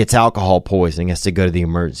gets alcohol poisoning, has to go to the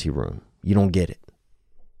emergency room. You don't get it.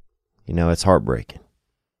 You know, it's heartbreaking.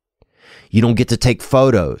 You don't get to take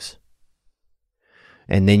photos.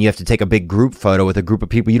 And then you have to take a big group photo with a group of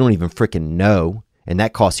people you don't even freaking know. And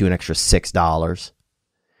that costs you an extra $6.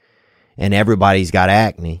 And everybody's got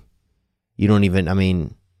acne. You don't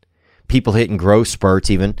even, people hitting growth spurts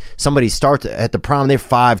even. Somebody starts at the prom, they're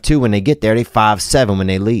 5'2". When they get there, they're 5'7" when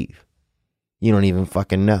they leave. You don't even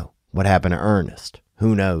fucking know what happened to Ernest.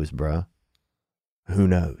 Who knows, bro? Who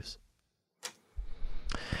knows?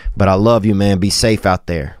 But I love you, man. Be safe out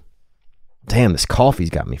there. Damn, this coffee's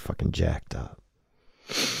got me fucking jacked up.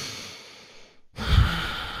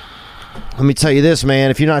 Let me tell you this,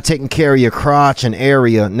 man. If you're not taking care of your crotch and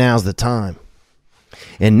area, now's the time.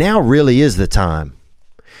 And now really is the time.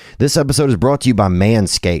 This episode is brought to you by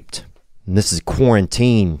Manscaped. And this is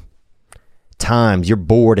quarantine times. You're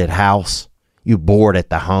bored at house. You bored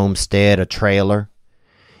at the homestead, a trailer.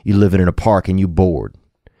 You living in a park and you bored.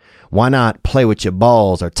 Why not play with your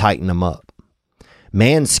balls or tighten them up?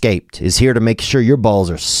 Manscaped is here to make sure your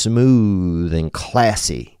balls are smooth and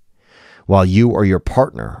classy while you or your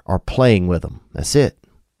partner are playing with them. That's it.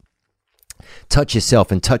 Touch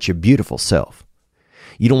yourself and touch your beautiful self.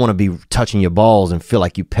 You don't want to be touching your balls and feel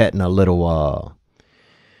like you petting a little,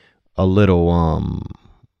 like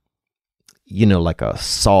a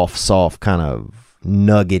soft kind of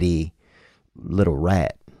nuggety little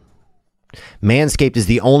rat. Manscaped is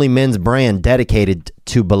the only men's brand dedicated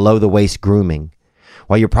to below-the-waist grooming.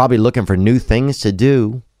 While you're probably looking for new things to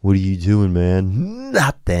do, what are you doing, man?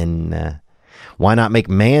 Nothing. Why not make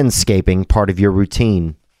manscaping part of your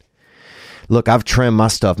routine? Look, I've trimmed my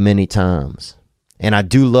stuff many times, and I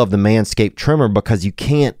do love the Manscaped trimmer because you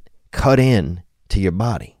can't cut in to your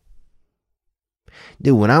body.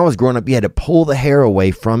 Dude, when I was growing up, you had to pull the hair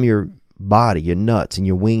away from your body, your nuts and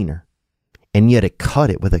your wiener, and you had to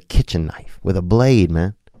cut it with a kitchen knife, with a blade,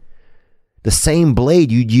 man. The same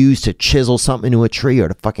blade you'd use to chisel something into a tree or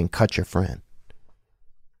to fucking cut your friend.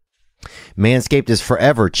 Manscaped is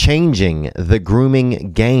forever changing the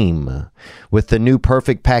grooming game with the new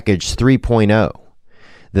Perfect Package 3.0.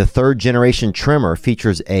 The third generation trimmer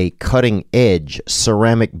features a cutting edge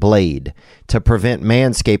ceramic blade to prevent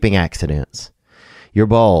manscaping accidents. Your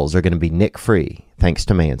balls are going to be nick free thanks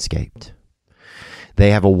to Manscaped.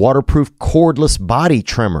 They have a waterproof cordless body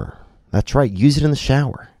trimmer. That's right, use it in the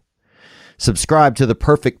shower. Subscribe to the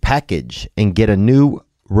Perfect Package and get a new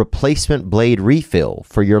replacement blade refill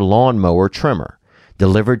for your lawnmower trimmer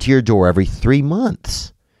delivered to your door every 3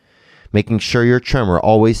 months, making sure your trimmer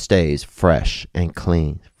always stays fresh and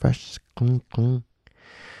clean. Fresh, clean, clean.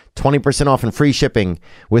 20% off and free shipping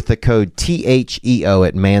with the code THEO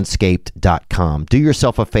at manscaped.com. Do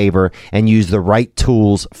yourself a favor and use the right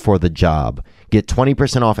tools for the job. Get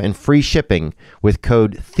 20% off and free shipping with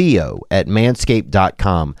code THEO at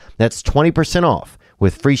manscaped.com. That's 20% off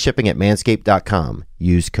with free shipping at manscaped.com.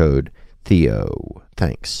 Use code THEO.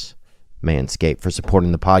 Thanks, Manscaped, for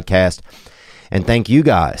supporting the podcast. And thank you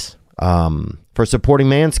guys for supporting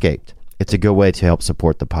Manscaped. It's a good way to help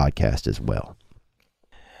support the podcast as well.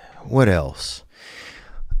 What else?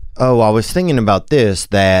 Oh, I was thinking about this,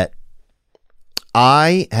 that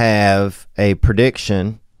I have a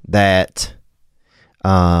prediction that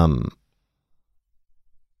that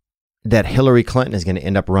Hillary Clinton is going to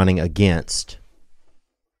end up running against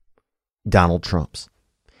Donald Trump's.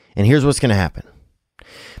 And here's what's going to happen.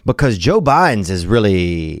 Because Joe Biden's is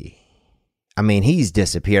really, he's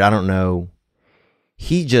disappeared. I don't know.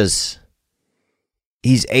 He's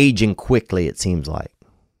aging quickly, it seems like.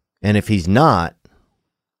 And if he's not,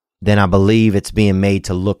 then I believe it's being made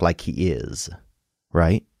to look like he is,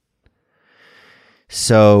 right?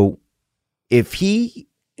 So if he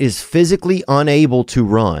is physically unable to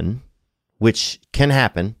run, which can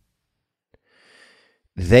happen,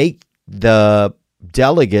 the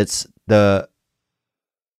delegates, I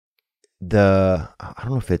don't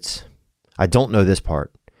know if it's, I don't know this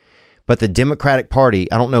part, but the Democratic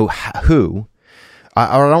Party, I don't know who,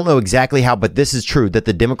 I don't know exactly how, but this is true, that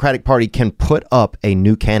the Democratic Party can put up a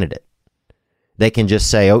new candidate. They can just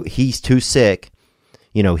say, oh, he's too sick.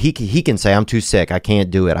 You know, he can say, I'm too sick. I can't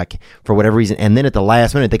do it. For whatever reason. And then at the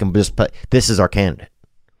last minute, they can just put, this is our candidate.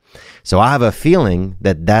 So I have a feeling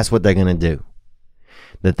that that's what they're going to do.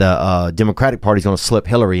 That the Democratic Party is going to slip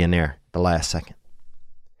Hillary in there the last second.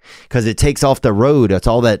 Because it takes off the road. It's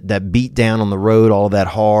all that beat down on the road, all that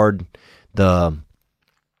hard, Biden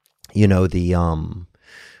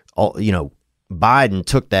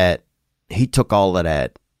took that, he took all of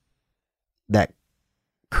that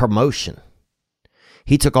commotion.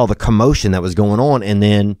 He took all the commotion that was going on, and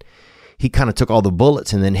then he kind of took all the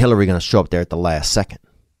bullets, and then Hillary going to show up there at the last second.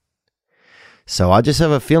 So I just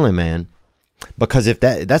have a feeling, man, because if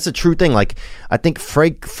that's a true thing, like I think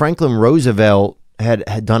Franklin Roosevelt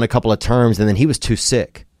had done a couple of terms, and then he was too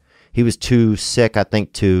sick. He was too sick, I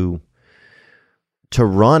think, to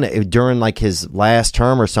run during like his last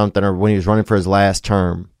term or something, or when he was running for his last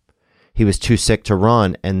term. He was too sick to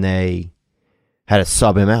run, and they had to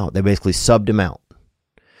sub him out. They basically subbed him out.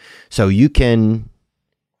 So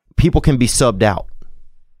people can be subbed out.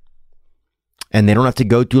 And they don't have to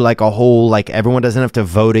go through like a whole, like everyone doesn't have to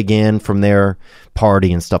vote again from their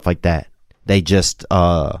party and stuff like that. They just,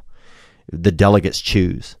 the delegates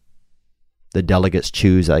choose. The delegates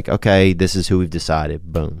choose like, okay, this is who we've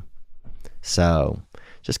decided. Boom. So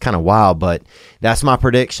just kind of wild, but that's my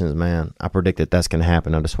predictions, man. I predict that that's going to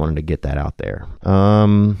happen. I just wanted to get that out there.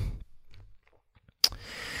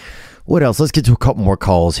 What else? Let's get to a couple more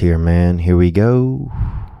calls here, man. Here we go.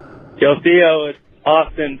 Yo, Theo, it's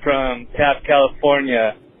Austin from Taft,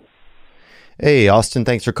 California. Hey, Austin,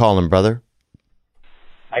 thanks for calling, brother.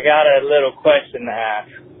 I got a little question to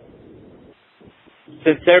ask.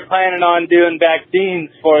 Since they're planning on doing vaccines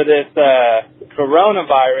for this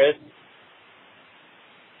coronavirus,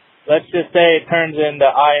 let's just say it turns into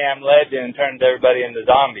I Am Legend and turns everybody into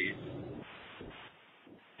zombies.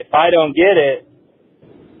 If I don't get it,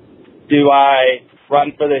 do I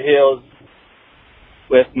run for the hills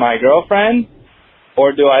with my girlfriend,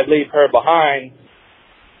 or do I leave her behind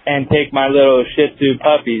and take my little Shih Tzu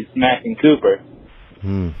puppies, Mac and Cooper?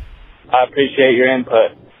 I appreciate your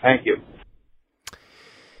input. Thank you.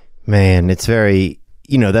 Man, it's very,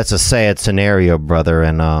 that's a sad scenario, brother,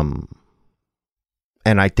 and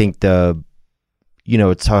I think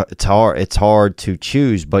it's hard to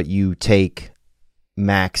choose, but you take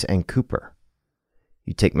Max and Cooper.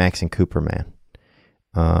 You take Max and Cooper, man.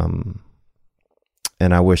 And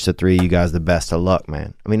I wish the three of you guys the best of luck,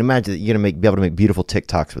 man. I mean, imagine that you're gonna be able to make beautiful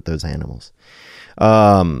TikToks with those animals.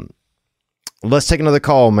 Let's take another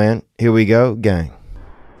call, man. Here we go, gang.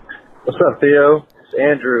 What's up, Theo? It's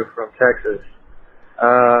Andrew from Texas.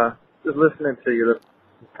 Just listening to your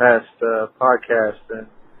past podcast, and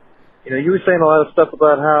you were saying a lot of stuff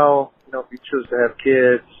about how if you choose to have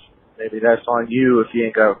kids, maybe that's on you if you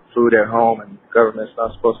ain't got food at home and the government's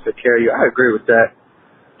not supposed to take care of you. I agree with that,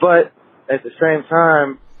 but at the same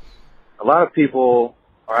time, a lot of people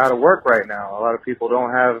are out of work right now. A lot of people they're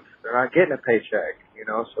not getting a paycheck,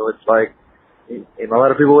 so it's like, a lot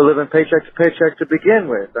of people are living paycheck to paycheck to begin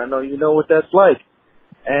with. I know you know what that's like.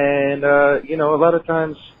 And, a lot of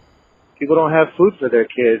times people don't have food for their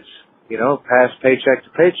kids, past paycheck to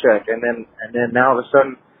paycheck. And then now all of a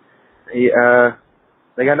sudden,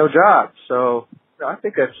 they got no job. So I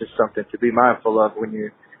think that's just something to be mindful of when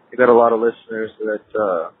you got a lot of listeners that,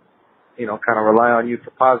 kind of rely on you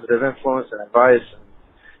for positive influence and advice. And,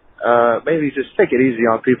 maybe just take it easy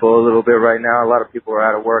on people a little bit right now. A lot of people are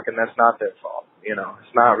out of work, and that's not their fault.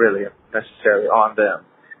 It's not really necessarily on them.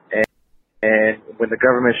 And when the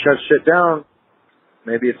government shuts shit down,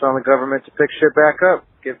 maybe it's on the government to pick shit back up,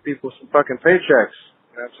 give people some fucking paychecks.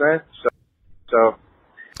 You know what I'm saying? So.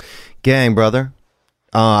 Gang, brother.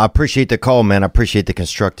 I appreciate the call, man. I appreciate the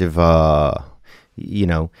constructive, not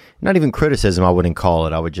even criticism. I wouldn't call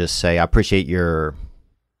it. I would just say I appreciate your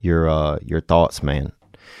thoughts, man.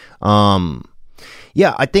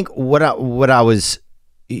 Yeah, I think what I was,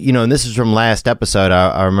 and this is from last episode.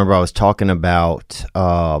 I remember I was talking about,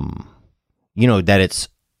 that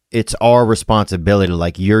it's our responsibility.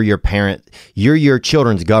 Like you're your parent, you're your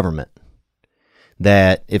children's government.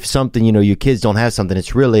 That if something, your kids don't have something,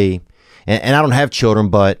 it's really, and I don't have children,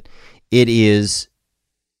 but it is,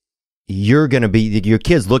 you're going to be, your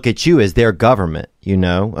kids look at you as their government, Yeah,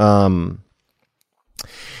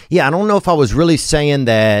 I don't know if I was really saying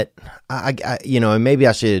that, and maybe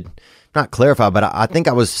I should not clarify, but I think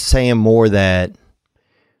I was saying more that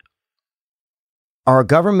our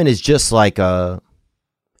government is just like I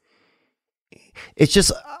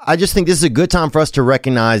just think this is a good time for us to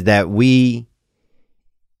recognize that we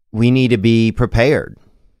need to be prepared.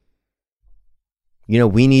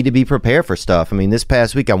 We need to be prepared for stuff. I mean, this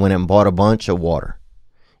past week I went and bought a bunch of water.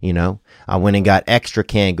 I went and got extra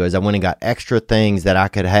canned goods. I went and got extra things that I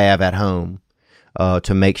could have at home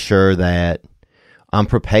to make sure that I'm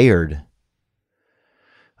prepared.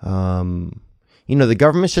 The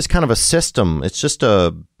government's just kind of a system. It's just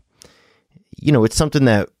it's something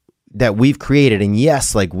that we've created. And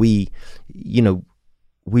yes, like we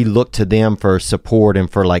look to them for support and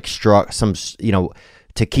for like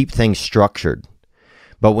to keep things structured.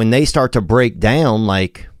 But when they start to break down,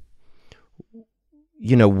 like,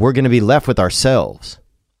 we're going to be left with ourselves.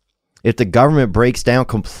 If the government breaks down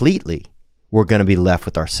completely, we're going to be left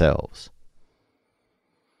with ourselves.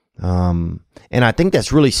 And I think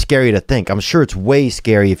that's really scary to think. I'm sure it's way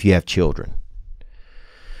scary if you have children.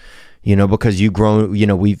 Because you've grown,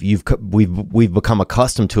 we've become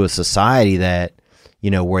accustomed to a society that,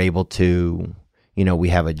 we're able to, we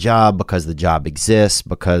have a job because the job exists,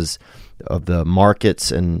 because of the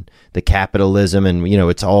markets and the capitalism, and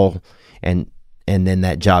it's all, and then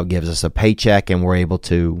that job gives us a paycheck and we're able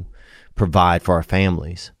to provide for our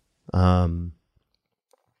families. But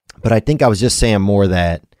I think I was just saying more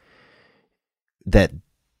that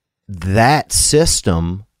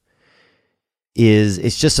system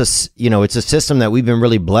it's just it's a system that we've been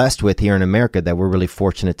really blessed with here in America, that we're really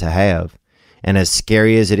fortunate to have. And as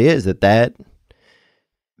scary as it is,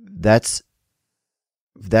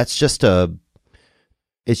 that's just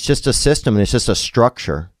it's just a system, and it's just a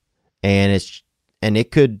structure, and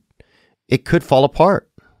it could it could fall apart.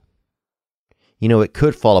 You know, it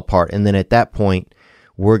could fall apart. And then at that point,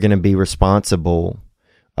 we're going to be responsible,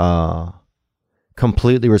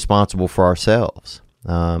 completely responsible for ourselves.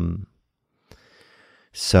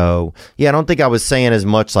 So, yeah, I don't think I was saying as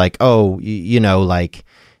much like, oh, like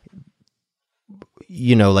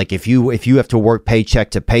if you have to work paycheck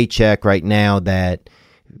to paycheck right now that,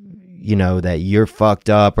 that you're fucked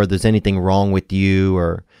up or there's anything wrong with you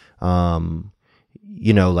or, like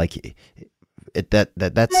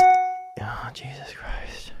that's, oh, Jesus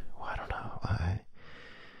Christ. Well, I don't know.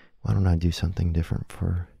 Why don't I do something different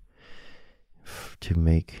to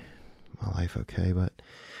make my life okay? But,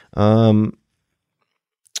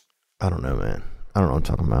 I don't know, man. I don't know what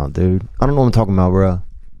I'm talking about, dude. I don't know what I'm talking about, bro.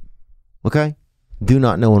 Okay? Do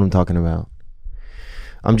not know what I'm talking about.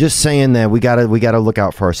 I'm just saying that we gotta look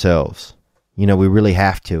out for ourselves. We really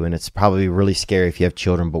have to, and it's probably really scary if you have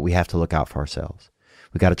children, but we have to look out for ourselves.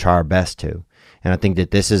 We got to try our best to. And I think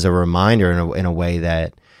that this is a reminder in a way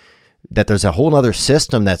that there's a whole other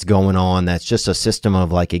system that's going on that's just a system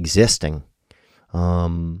of like existing.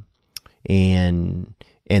 And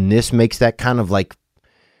this makes that kind of like,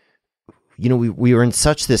 we were in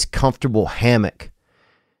such this comfortable hammock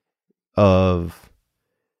of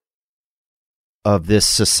this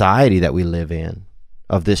society that we live in,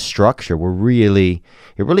 of this structure. It really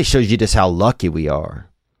shows you just how lucky we are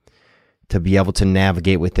to be able to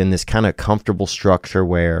navigate within this kind of comfortable structure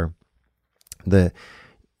where there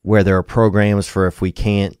are programs for if we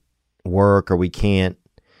can't work or we can't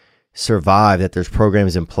survive, that there's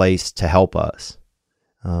programs in place to help us.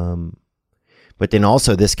 But then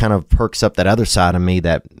also this kind of perks up that other side of me,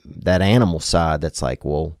 that animal side that's like,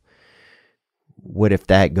 well, what if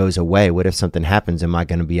that goes away? What if something happens? Am I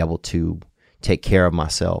going to be able to take care of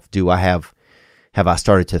myself? Have I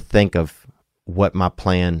started to think of what my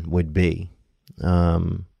plan would be?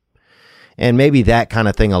 And maybe that kind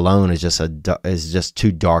of thing alone is just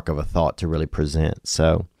too dark of a thought to really present.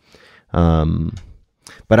 So,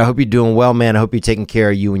 but I hope you're doing well, man. I hope you're taking care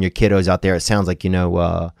of you and your kiddos out there. It sounds like,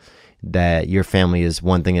 that your family is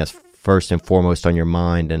one thing that's first and foremost on your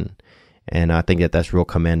mind. And I think that's real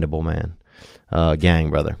commendable, man. Gang,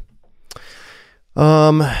 brother.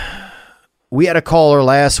 We had a caller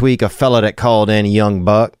last week, a fella that called in, a young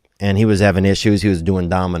buck, and he was having issues. He was doing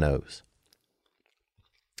Domino's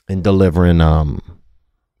and delivering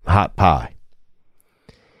hot pie.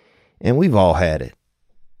 And we've all had it.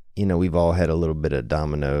 We've all had a little bit of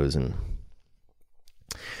Domino's. And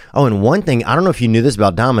one thing, I don't know if you knew this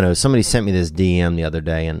about Domino's. Somebody sent me this DM the other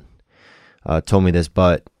day and told me this,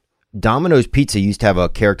 but Domino's Pizza used to have a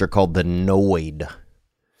character called the Noid.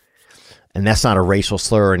 And that's not a racial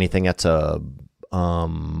slur or anything. That's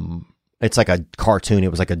it's like a cartoon.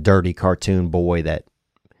 It was like a dirty cartoon boy that,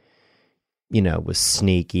 was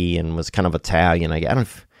sneaky and was kind of Italian. I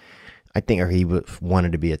think he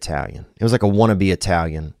wanted to be Italian. It was like a wannabe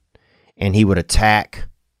Italian. And he would attack,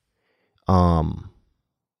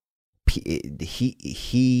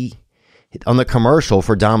 he on the commercial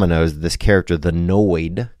for Domino's, this character, the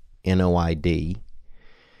Noid, Noid.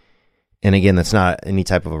 And again, that's not any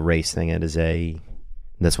type of a race thing.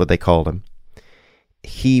 That's what they called him.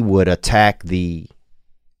 He would attack the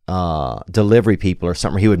delivery people or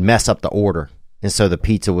something. He would mess up the order. And so the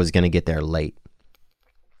pizza was going to get there late.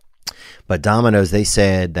 But Domino's, they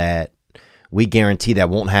said that we guarantee that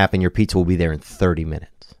won't happen. Your pizza will be there in 30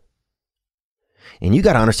 minutes. And you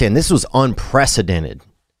got to understand, this was unprecedented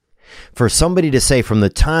for somebody to say from the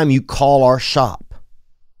time you call our shop,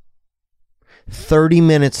 30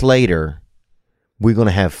 minutes later, we're going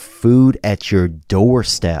to have food at your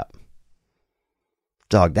doorstep.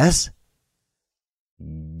 Dog, that's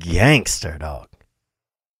gangster, dog.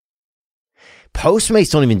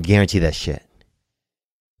 Postmates don't even guarantee that shit.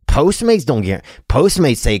 Postmates don't guarantee.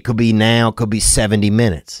 Postmates say it could be now, could be 70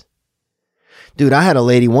 minutes. Dude, I had a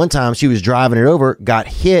lady one time, she was driving it over, got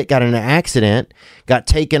hit, got in an accident, got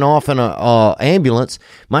taken off in a ambulance.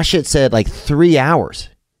 My shit said like 3 hours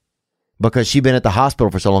because she'd been at the hospital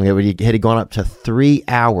for so long. It had gone up to 3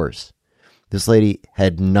 hours. This lady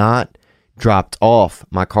had not dropped off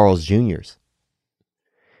my Carl's Jr.'s.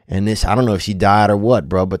 And this, I don't know if she died or what,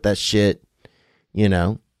 bro, but that shit,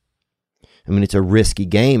 it's a risky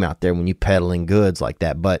game out there when you peddling goods like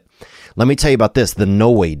that. But let me tell you about this. The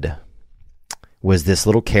Noid was this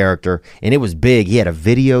little character, and it was big. He had a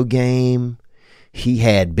video game. He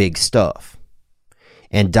had big stuff.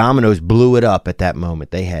 And Domino's blew it up at that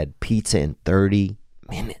moment. They had pizza in 30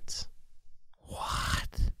 minutes.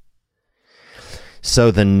 What?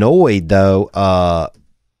 So the Noid, though,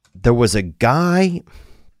 there was a guy.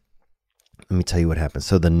 Let me tell you what happened.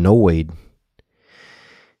 So the Noid,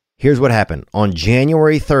 Here's what happened. On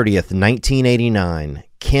January 30th, 1989,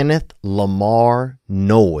 Kenneth Lamar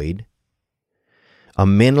Noyd, a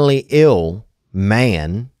mentally ill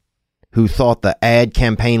man who thought the ad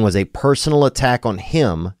campaign was a personal attack on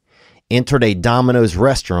him, entered a Domino's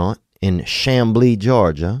restaurant in Chamblee,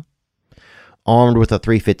 Georgia, armed with a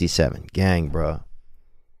 .357. Gang, bro.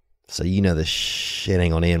 So you know this shit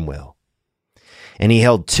ain't gonna end well. And he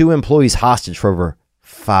held 2 employees hostage for over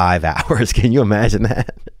 5 hours. Can you imagine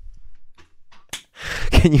that?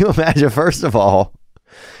 Can you imagine, first of all,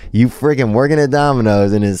 you freaking working at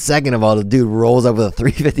Domino's, and then second of all, the dude rolls up with a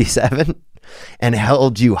 .357 and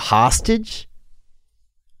held you hostage?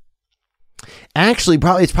 Actually,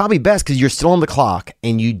 it's probably best because you're still on the clock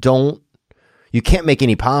and you can't make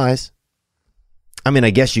any pies. I mean,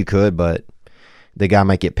 I guess you could, but the guy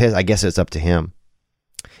might get pissed. I guess it's up to him.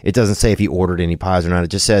 It doesn't say if he ordered any pies or not.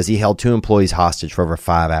 It just says he held 2 employees hostage for over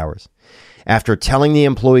 5 hours. After telling the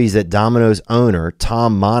employees that Domino's owner,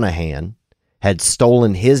 Tom Monahan, had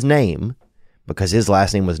stolen his name because his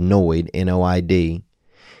last name was Noyd, N-O-I-D,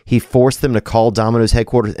 he forced them to call Domino's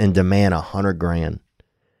headquarters and demand $100,000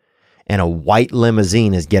 and a white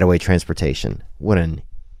limousine as getaway transportation. What an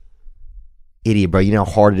idiot, bro. You know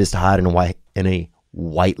how hard it is to hide in a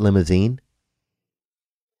white limousine?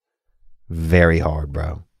 Very hard,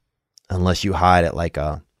 bro. Unless you hide at like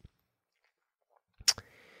a,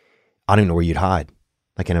 I don't even know where you'd hide.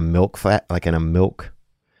 Like in a milk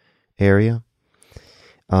area.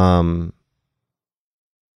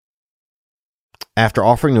 After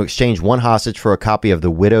offering to exchange one hostage for a copy of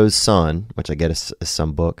The Widow's Son, which I guess is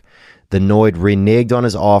some book, the Noyd reneged on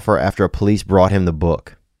his offer after police brought him the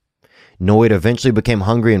book. Noyd eventually became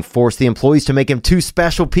hungry and forced the employees to make him 2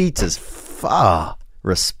 special pizzas.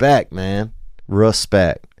 Respect, man.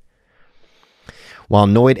 Respect. While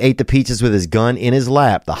Noyd ate the pizzas with his gun in his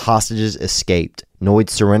lap, the hostages escaped. Noyd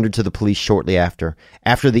surrendered to the police shortly after.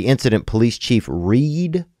 After the incident, Police Chief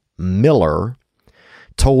Reed Miller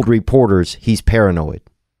told reporters he's paranoid.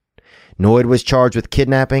 Noyd was charged with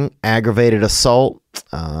kidnapping, aggravated assault.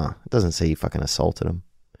 It doesn't say he fucking assaulted him.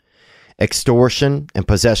 Extortion and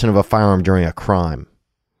possession of a firearm during a crime.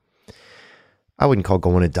 I wouldn't call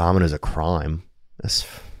going to Domino's a crime. That's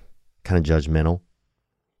kind of judgmental.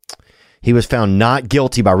 He was found not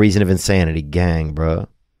guilty by reason of insanity. Gang, bro.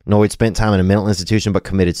 Noyd spent time in a mental institution but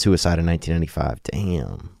committed suicide in 1995.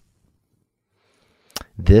 Damn.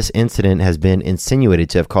 This incident has been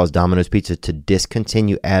insinuated to have caused Domino's Pizza to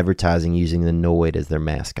discontinue advertising using the Noyd as their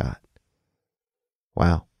mascot.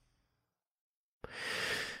 Wow.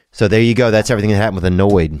 So there you go. That's everything that happened with the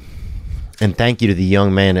Noyd. And thank you to the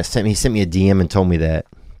young man that sent me a DM and told me that.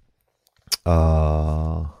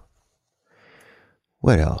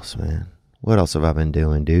 What else, man? What else have I been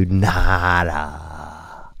doing, dude?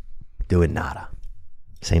 Nada. Doing nada.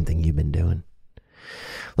 Same thing you've been doing.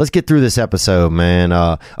 Let's get through this episode, man.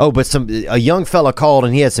 But a young fella called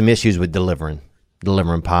and he had some issues with delivering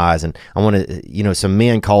pies, and I want to, some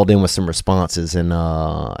men called in with some responses, and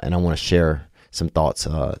I want to share some thoughts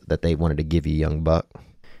that they wanted to give you, young buck.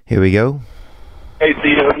 Here we go. Hey,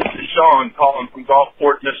 Theo, this is Sean calling from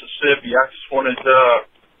Gulfport, Mississippi. I just wanted to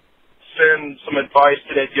send some advice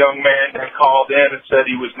to that young man that called in and said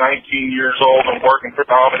he was 19 years old and working for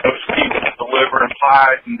Domino's Pizza, delivering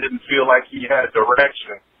pies, and didn't feel like he had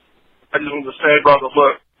direction. I just want to say, brother,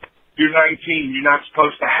 look, you're 19. You're not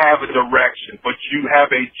supposed to have a direction, but you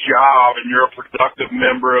have a job and you're a productive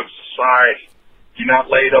member of society. You're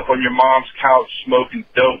not laid up on your mom's couch smoking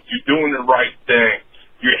dope. You're doing the right thing.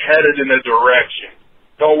 You're headed in a direction.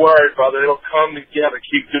 Don't worry, brother. It'll come together.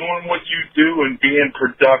 Keep doing what you do and being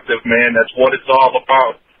productive, man. That's what it's all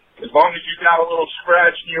about. As long as you got a little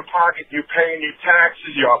scratch in your pocket, you're paying your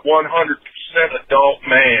taxes, you're a 100% adult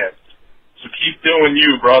man. So keep doing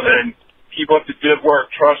you, brother, and keep up the good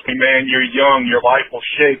work. Trust me, man, you're young. Your life will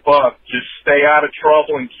shape up. Just stay out of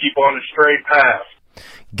trouble and keep on a straight path.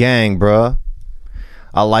 Gang, bruh.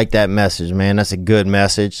 I like that message, man. That's a good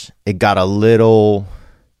message. It got a little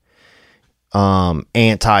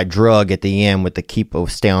anti-drug at the end with the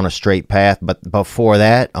stay on a straight path, but before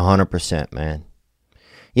that, 100%, man.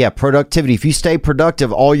 Yeah, productivity. If you stay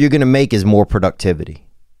productive, all you're going to make is more productivity.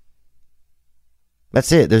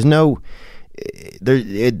 That's it. There's no,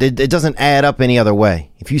 it doesn't add up any other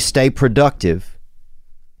way. If you stay productive,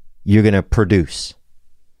 you're going to produce.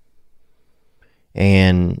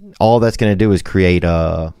 And all that's going to do is create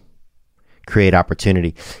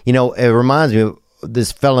opportunity. It reminds me of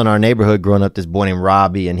this fella in our neighborhood growing up, this boy named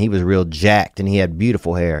Robbie, and he was real jacked and he had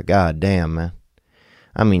beautiful hair. God damn, man.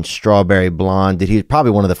 I mean, strawberry blonde. He was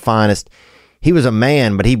probably one of the finest. He was a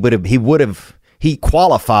man, but he would have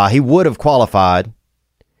qualified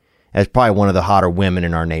as probably one of the hotter women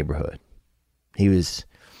in our neighborhood. He was,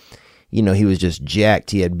 he was just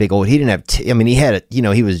jacked. He had big old, he didn't have, he had,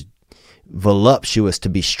 he was voluptuous to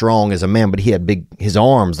be strong as a man, but he had his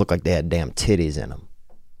arms looked like they had damn titties in them.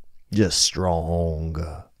 Just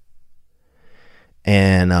strong.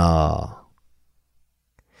 And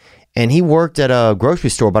he worked at a grocery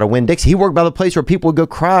store by the Winn-Dixie. He worked by the place where people would go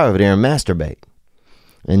cry over there and masturbate.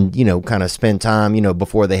 And, kind of spend time,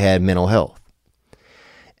 before they had mental health.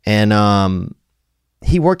 And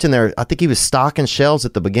he worked in there. I think he was stocking shelves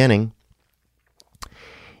at the beginning.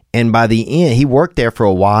 And by the end, he worked there for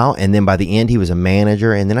a while. And then by the end, he was a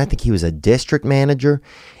manager. And then I think he was a district manager.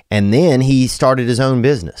 And then he started his own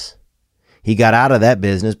business. He got out of that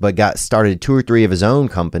business, but started 2 or 3 of his own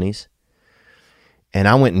companies. And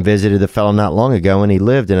I went and visited the fellow not long ago, and he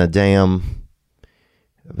lived in a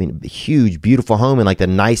huge, beautiful home in like the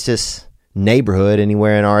nicest neighborhood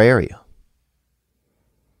anywhere in our area.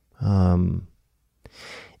 And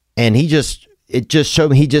it just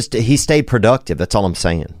showed me he stayed productive. That's all I'm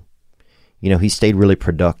saying. He stayed really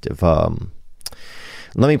productive. Let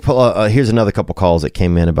me pull, here's another couple calls that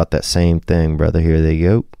came in about that same thing, brother. Here they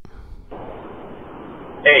go.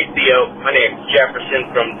 Hey, Theo. My name's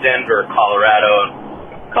Jefferson from Denver, Colorado.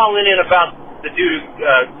 I'm calling in about the dude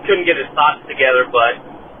who couldn't get his thoughts together, but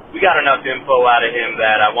we got enough info out of him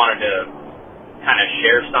that I wanted to kind of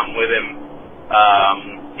share something with him.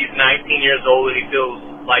 He's 19 years old and he feels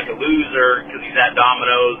like a loser because he's at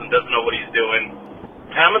Domino's and doesn't know what he's doing.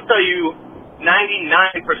 And I'm going to tell you,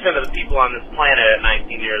 99% of the people on this planet at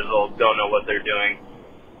 19 years old don't know what they're doing.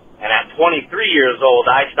 And at 23 years old,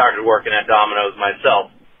 I started working at Domino's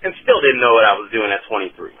myself and still didn't know what I was doing at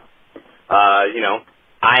 23.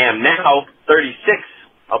 I am now 36.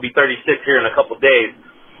 I'll be 36 here in a couple days.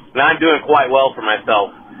 And I'm doing quite well for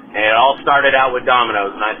myself. And it all started out with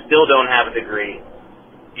Domino's, and I still don't have a degree.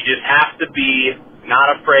 You just have to be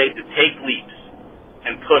not afraid to take leaps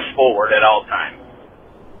and push forward at all times.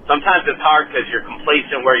 Sometimes it's hard because you're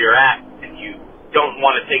complacent where you're at, and you don't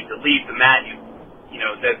want to take the leap, and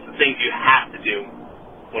that's the things you have to do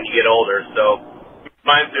when you get older. So,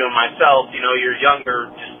 reminds me of myself, you're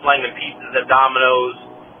younger, just slinging pizzas at Domino's,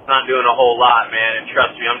 not doing a whole lot, man, and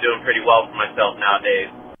trust me, I'm doing pretty well for myself nowadays.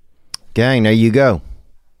 Gang, there you go.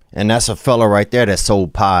 And that's a fella right there that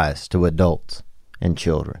sold pies to adults and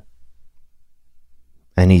children.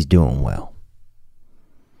 And he's doing well.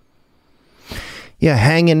 Yeah,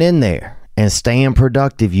 hanging in there and staying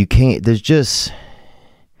productive. You can't, there's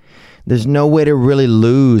no way to really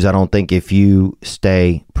lose, I don't think, if you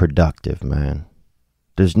stay productive, man.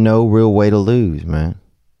 There's no real way to lose, man.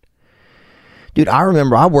 Dude, I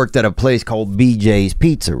remember I worked at a place called BJ's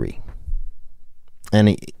Pizzeria.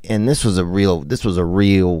 And this was a real,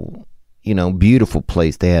 beautiful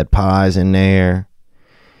place. They had pies in there.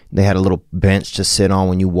 They had a little bench to sit on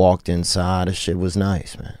when you walked inside. The shit was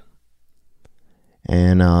nice, man.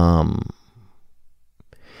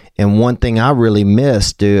 And one thing I really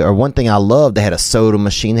missed, dude, or one thing I loved, they had a soda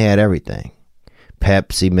machine. They had everything.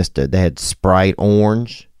 Pepsi, they had Sprite,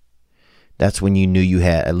 Orange. That's when you knew you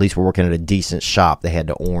had, at least we're working at a decent shop. They had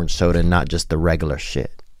the orange soda, not just the regular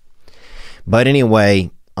shit. But anyway,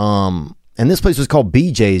 and this place was called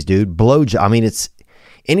BJ's, dude. Blowjob.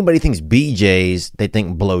 Anybody thinks BJ's, they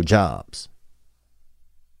think blowjobs.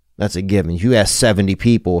 That's a given. You ask 70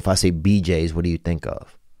 people, if I say BJ's, what do you think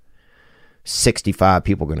of? 65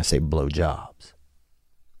 people are going to say blowjobs.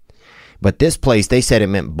 But this place, they said it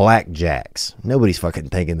meant blackjacks. Nobody's fucking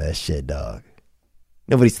thinking that shit, dog.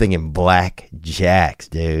 Nobody's thinking blackjacks,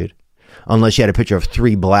 dude. Unless you had a picture of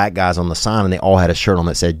 3 black guys on the sign and they all had a shirt on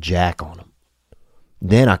that said Jack on them.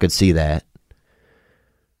 Then I could see that.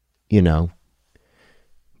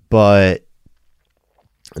 But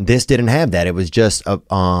this didn't have that. It was just,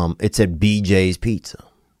 it said BJ's Pizza.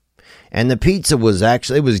 And the pizza was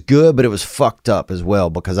it was good, but it was fucked up as well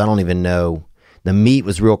because I don't even know. The meat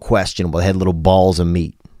was real questionable. It had little balls of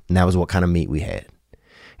meat. And that was what kind of meat we had.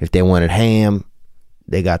 If they wanted ham,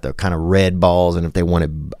 they got the kind of red balls. And if they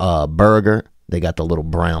wanted burger, they got the little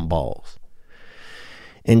brown balls.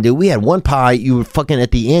 And dude, we had one pie, you would fucking,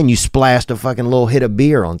 at the end, you splashed a fucking little hit of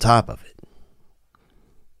beer on top of it.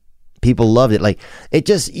 People loved it. Like, it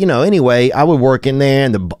just, anyway, I would work in there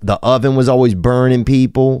and the oven was always burning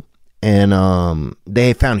people. And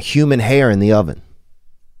they found human hair in the oven.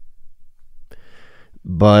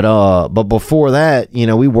 But before that,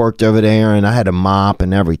 we worked over there and I had a mop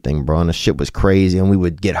and everything, bro. And the shit was crazy. And we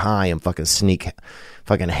would get high and fucking sneak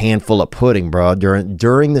fucking handful of pudding, bro.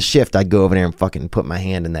 During the shift, I'd go over there and fucking put my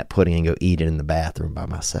hand in that pudding and go eat it in the bathroom by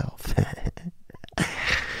myself.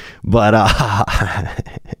 But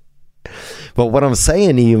But what I'm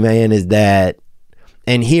saying to you, man, is that,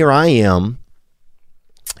 and here I am,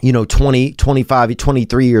 20, 25,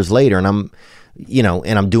 23 years later, and I'm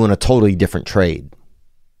doing a totally different trade.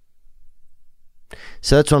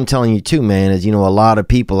 So that's what I'm telling you too, man, is, a lot of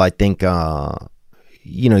people, I think,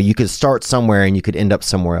 you could start somewhere and you could end up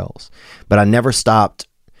somewhere else. But I never stopped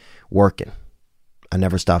working.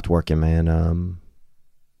 Man.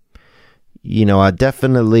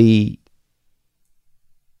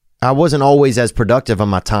 I wasn't always as productive on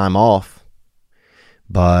my time off,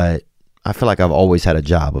 but I feel like I've always had a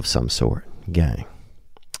job of some sort, gang.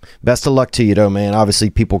 Best of luck to you, though, man. Obviously,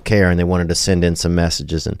 people care, and they wanted to send in some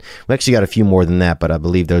messages. And we actually got a few more than that, but I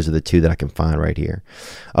believe those are the two that I can find right here.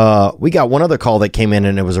 We got one other call that came in,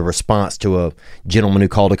 and it was a response to a gentleman who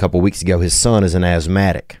called a couple weeks ago. His son is an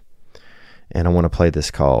asthmatic. And I want to play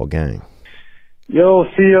this call, gang. Yo,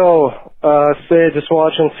 Theo. Just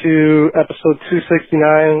watching to episode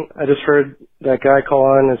 269. I just heard that guy call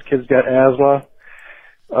on. His kid's got asthma.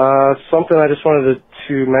 Something I just wanted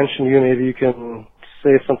to mention to you. Maybe you can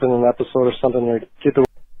say something in an episode or something, or get the...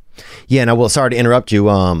 Yeah, no, well, sorry to interrupt you.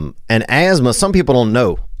 And asthma, some people don't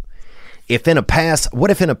know. What if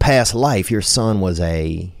in a past life your son was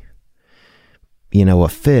a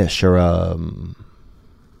fish or a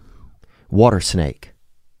water snake?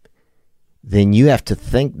 Then you have to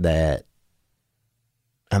think that,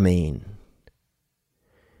 then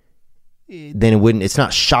it's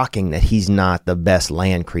not shocking that he's not the best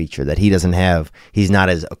land creature, that he's not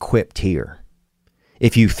as equipped here.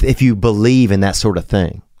 If you believe in that sort of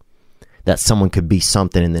thing, that someone could be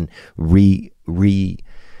something and then be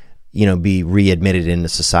readmitted into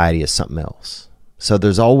society as something else. So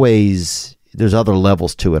there's other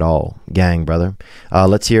levels to it all, gang, brother.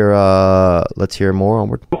 Let's hear more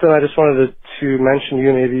onward. Something I just wanted to mention to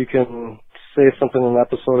you. Maybe you can say something in an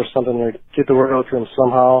episode or something, or get the word out to him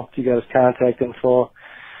somehow. If you got his contact info.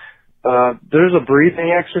 There's a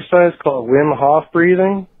breathing exercise called Wim Hof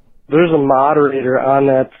breathing. There's a moderator on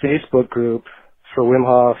that Facebook group for Wim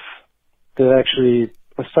Hof that actually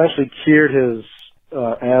essentially cured his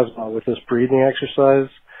asthma with this breathing exercise.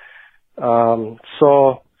 I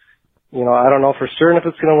don't know for certain if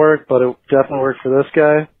it's going to work, but it definitely worked for this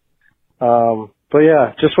guy. But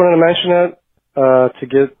yeah, just wanted to mention it to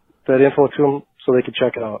get that info to him so they could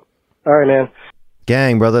check it out. All right, man.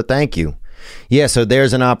 Gang, brother, thank you. Yeah, so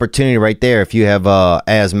there's an opportunity right there. If you have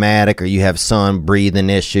asthmatic or you have some breathing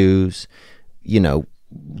issues,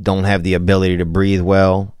 don't have the ability to breathe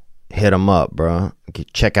well, hit them up, bro.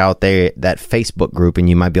 Check out that Facebook group, and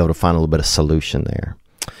you might be able to find a little bit of solution there.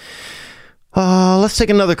 Let's take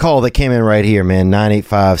another call that came in right here, man.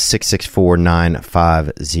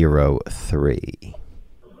 985-664-9503.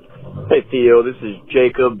 Hey, Theo. This is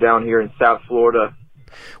Jacob down here in South Florida.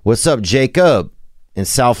 What's up, Jacob? In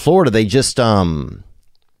South Florida, they just, not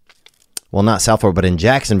South Florida, but in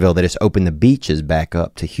Jacksonville, they just opened the beaches back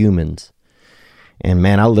up to humans. And,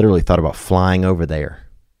 man, I literally thought about flying over there.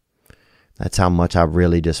 That's how much I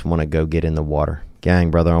really just want to go get in the water.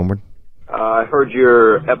 Gang, brother, onward. I heard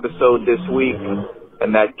your episode this week,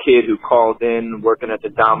 and that kid who called in working at the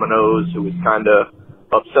Domino's, who was kind of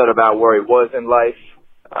upset about where he was in life.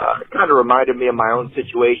 It kind of reminded me of my own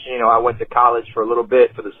situation. I went to college for a little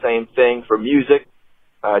bit for the same thing, for music.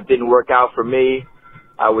 It didn't work out for me.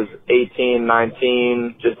 I was 18,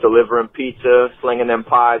 19, just delivering pizza, slinging them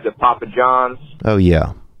pies at Papa John's. Oh,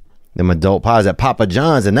 yeah. Them adult pies at Papa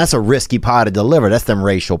John's, and that's a risky pie to deliver. That's them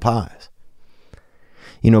racial pies.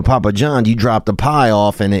 Papa John's, you drop the pie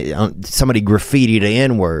off, and somebody graffitied the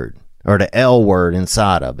N-word or the L-word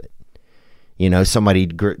inside of it. Somebody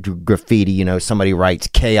graffiti, somebody writes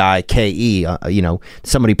K-I-K-E,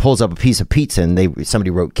 somebody pulls up a piece of pizza and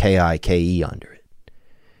somebody wrote K-I-K-E under it.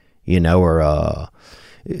 Or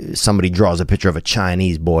somebody draws a picture of a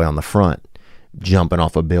Chinese boy on the front jumping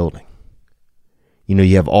off a building.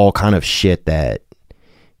 You have all kind of shit that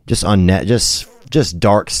just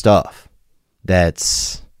dark stuff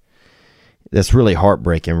that's really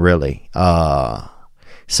heartbreaking, really.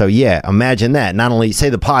 So yeah, imagine that. Not only say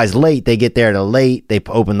the pie's late, they get there late, they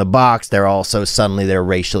open the box, they're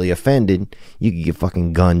racially offended. You could get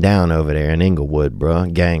fucking gunned down over there in Inglewood, bro.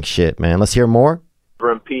 Gang shit, man. Let's hear more.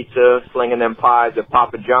 Pizza, slinging them pies at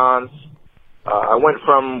Papa John's. I went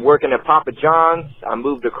from working at Papa John's. I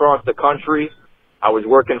moved across the country. I was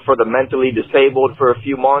working for the mentally disabled for a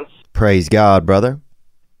few months. Praise God, brother.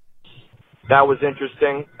 That was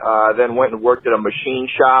interesting. Then went and worked at a machine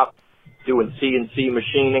shop, doing CNC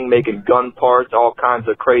machining, making gun parts, all kinds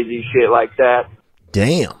of crazy shit like that.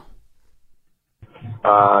 Damn. Then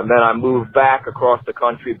I moved back across the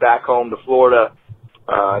country, back home to Florida.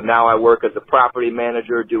 Now I work as a property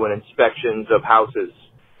manager doing inspections of houses.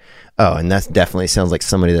 Oh, and that definitely sounds like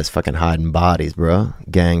somebody that's fucking hiding bodies, bro.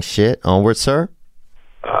 Gang shit. Onward, sir.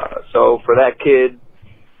 So for that kid,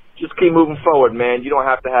 just keep moving forward, man. You don't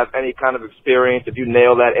have to have any kind of experience. If you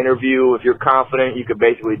nail that interview, if you're confident, you could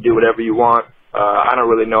basically do whatever you want. I don't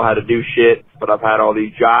really know how to do shit, but I've had all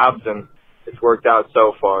these jobs, and it's worked out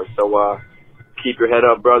so far. So keep your head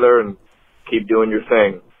up, brother, and keep doing your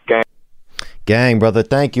thing. Gang, brother,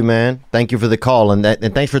 thank you, man. Thank you for the call, and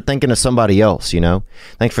thanks for thinking of somebody else, you know.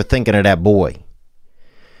 Thanks for thinking of that boy.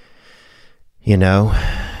 You know,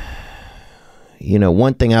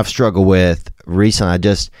 one thing I've struggled with recently, I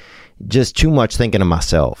just too much thinking of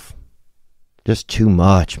myself. Just too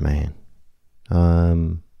much, man.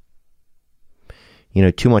 Too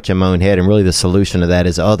much in my own head, and really the solution to that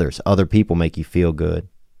is others. Other people make you feel good.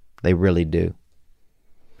 They really do.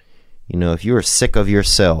 If you are sick of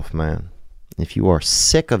yourself, man, if you are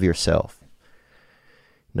sick of yourself,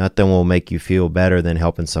 nothing will make you feel better than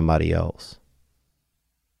helping somebody else.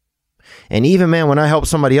 And even, man, when I help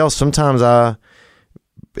somebody else, sometimes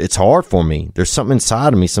it's hard for me. There's something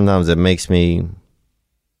inside of me sometimes that makes me,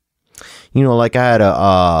 like I had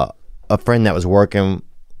a friend that was working,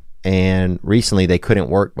 and recently they couldn't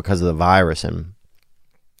work because of the virus. And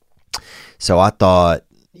so I thought,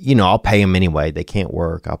 I'll pay them anyway. They can't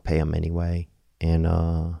work. I'll pay them anyway.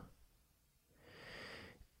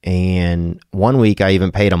 And 1 week I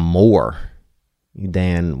even paid them more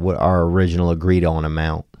than what our original agreed on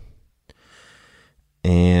amount.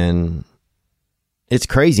 And it's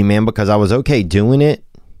crazy, man, because I was okay doing it,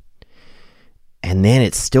 and then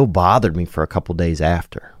it still bothered me for a couple days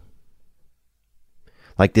after.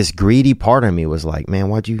 Like, this greedy part of me was like, man,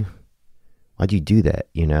 why'd you do that,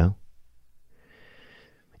 And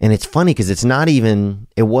it's funny because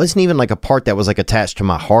it wasn't even like a part that was like attached to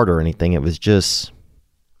my heart or anything. It was just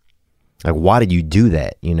like, why did you do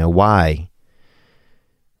that? Why?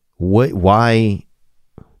 Why?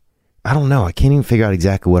 I don't know. I can't even figure out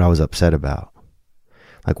exactly what I was upset about.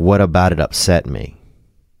 Like, what about it upset me?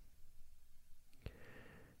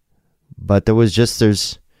 But there's just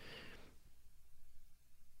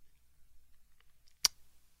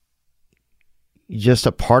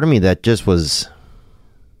a part of me that just was,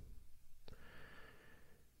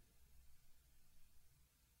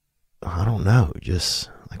 I don't know, just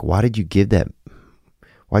like, why'd you give them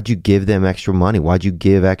extra money? Why'd you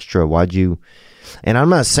give extra? And I'm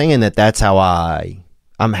not saying that that's how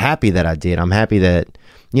I'm happy that I did. I'm happy that,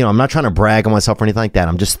 I'm not trying to brag on myself or anything like that.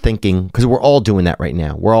 I'm just thinking, because we're all doing that right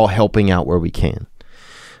now. We're all helping out where we can.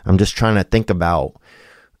 I'm just trying to think about,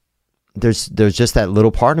 there's just that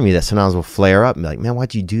little part of me that sometimes will flare up and be like, man,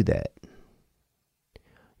 why'd you do that?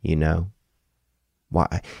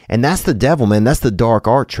 Why? And that's the devil, man. That's the dark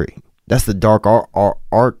artistry. That's the dark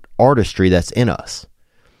artistry that's in us.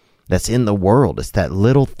 That's in the world. It's that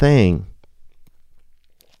little thing.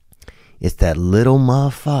 It's that little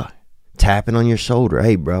motherfucker tapping on your shoulder.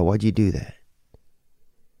 Hey, bro, why'd you do that?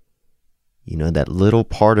 That little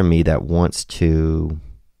part of me that wants to,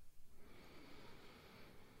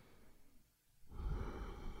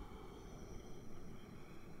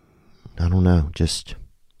 I don't know.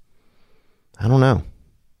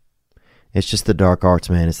 It's just the dark arts,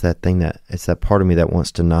 man. It's that part of me that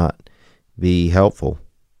wants to not be helpful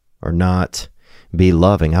or not be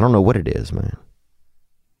loving. I don't know what it is, man.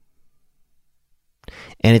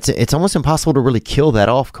 And it's almost impossible to really kill that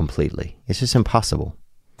off completely. It's just impossible.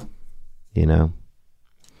 I don't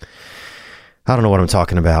know what I'm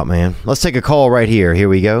talking about, man. Let's take a call right here. Here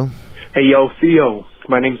we go. Hey, yo, Theo.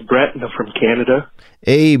 My name's Brett, and I'm from Canada.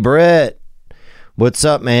 Hey, Brett. What's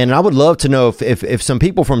up, man? And I would love to know if some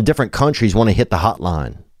people from different countries want to hit the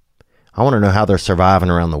hotline. I want to know how they're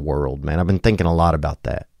surviving around the world, man. I've been thinking a lot about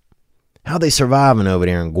that. How are they surviving over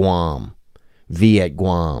there in Guam, Viet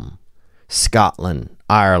Guam, Scotland,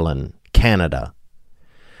 Ireland, Canada,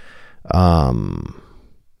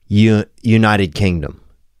 United Kingdom,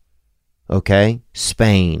 okay?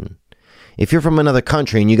 Spain. If you're from another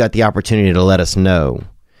country and you got the opportunity to let us know,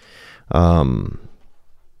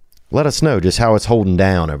 just how it's holding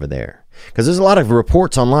down over there. Because there's a lot of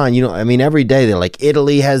reports online, every day they're like,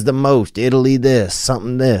 Italy has the most, Italy this,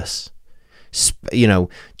 something this. The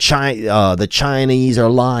Chinese are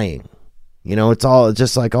lying. It's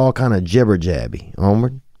just like all kind of jibber jabby.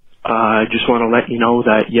 Onward. I just want to let you know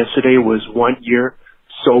that yesterday was 1 year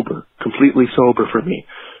sober, completely sober for me.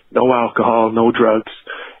 No alcohol, no drugs.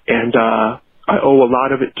 And I owe a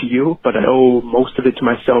lot of it to you, but I owe most of it to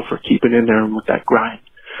myself for keeping in there with that grind.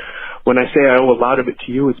 When I say I owe a lot of it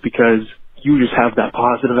to you, it's because you just have that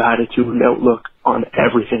positive attitude and outlook on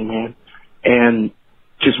everything, man. And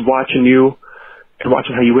just watching you and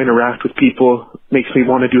watching how you interact with people makes me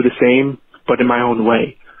want to do the same, but in my own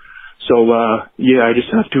way. So, yeah, I just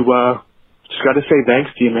have to, just got to say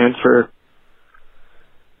thanks to you, man, for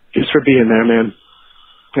being there, man.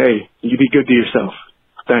 Hey, you be good to yourself.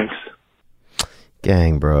 Thanks.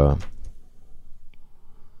 Gang, bro.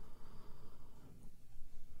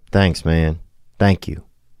 Thanks, man. Thank you.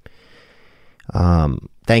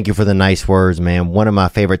 Thank you for the nice words, man. One of my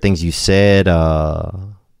favorite things you said, I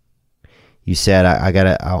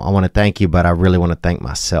want to thank you, but I really want to thank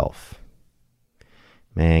myself.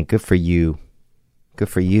 Man, good for you. Good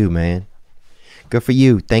for you, man. Good for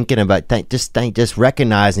you. Thinking about, just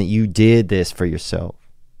recognizing that you did this for yourself.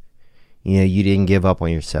 You know, you didn't give up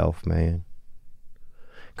on yourself, man.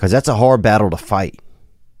 Because that's a hard battle to fight.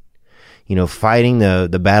 You know, fighting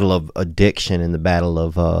the battle of addiction and the battle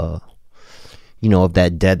of, of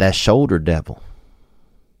that shoulder devil.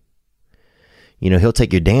 You know, he'll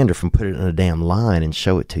take your dandruff and put it in a damn line and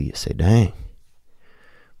show it to you. Say, dang,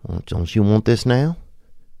 don't you want this now?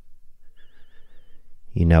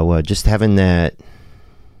 You know, just having that,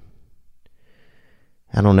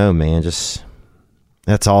 I don't know, man, just,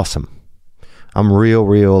 that's awesome. I'm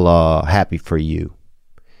real happy for you.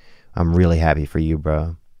 I'm really happy for you,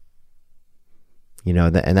 bro. You know,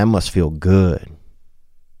 and that must feel good.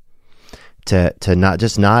 To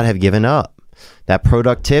not have given up. That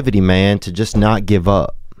productivity, man, to just not give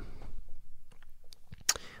up.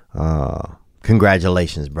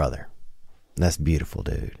 Congratulations, brother. That's beautiful,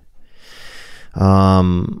 dude.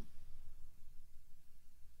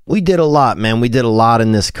 We did a lot, man. We did a lot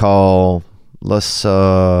in this call. We'll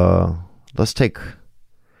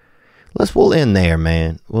end there,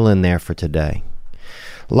 man. We'll end there for today.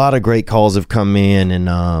 A lot of great calls have come in, and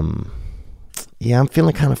yeah, I'm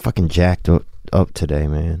feeling kind of fucking jacked up today,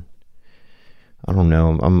 man. I don't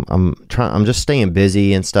know. I'm just staying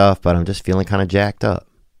busy and stuff, but I'm just feeling kind of jacked up.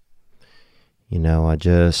 You know, I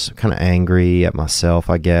just kind of angry at myself,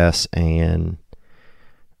 I guess, and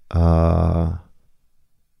yeah,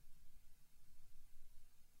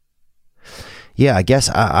 I guess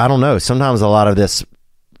I don't know. Sometimes a lot of this,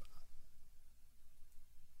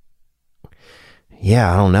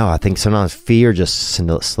 yeah, I don't know. I think sometimes fear just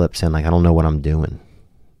slips in. Like, I don't know what I'm doing.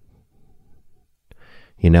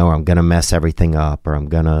 You know, or I'm going to mess everything up, or I'm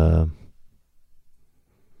going to...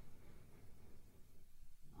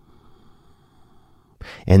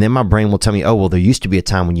 And then my brain will tell me, oh, well, there used to be a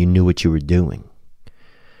time when you knew what you were doing.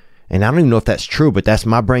 And I don't even know if that's true, but that's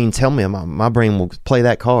my brain telling me. My brain will play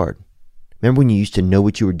that card. Remember when you used to know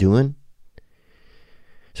what you were doing?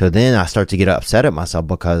 So then I start to get upset at myself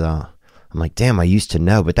because I'm like, damn, I used to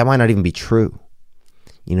know, but that might not even be true.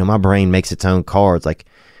 You know, my brain makes its own cards. Like,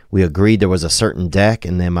 we agreed there was a certain deck,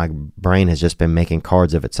 and then my brain has just been making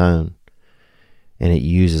cards of its own. And it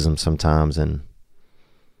uses them sometimes, and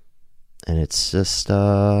it's just,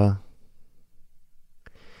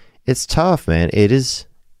 it's tough, man. It's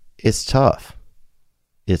tough.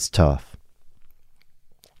 It's tough.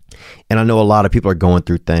 And I know a lot of people are going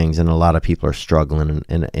through things, and a lot of people are struggling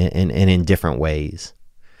in different ways.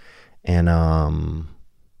 And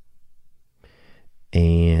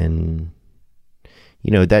you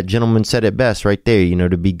know, that gentleman said it best right there, you know,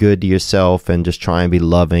 to be good to yourself and just try and be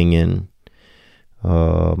loving, and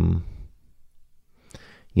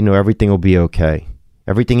you know, everything will be okay.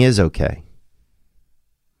 Everything is okay.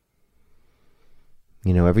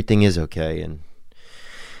 You know, everything is okay. And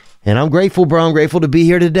I'm grateful, bro. I'm grateful to be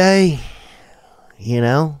here today. You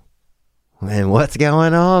know? And what's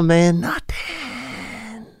going on, man?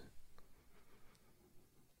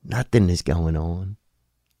 Nothing is going on.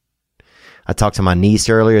 I talked to my niece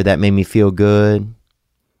earlier. That made me feel good.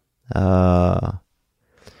 You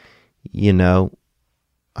know,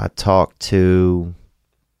 I talked to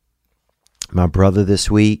my brother this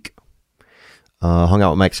week. Hung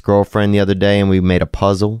out with my ex-girlfriend the other day, and we made a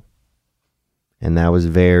puzzle. And that was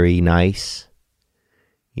very nice.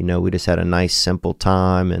 You know, we just had a nice, simple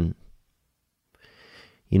time. And,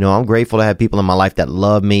 you know, I'm grateful to have people in my life that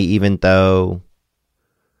love me, even though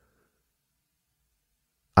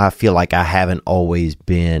I feel like I haven't always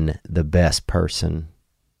been the best person.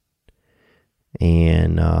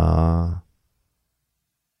 And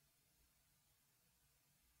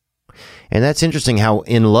that's interesting how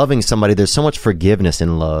in loving somebody, there's so much forgiveness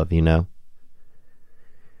in love, you know?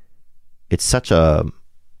 It's such a,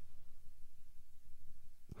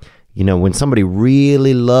 you know, when somebody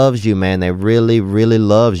really loves you, man, they really, really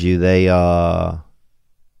loves you, they're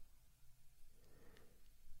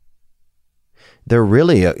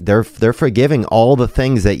really, they're forgiving all the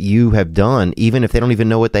things that you have done, even if they don't even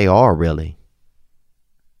know what they are, really.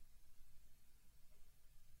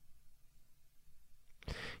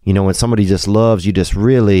 You know, when somebody just loves you, just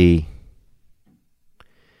really,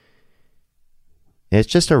 it's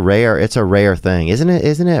just a rare thing. Isn't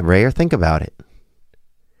it rare? Think about it.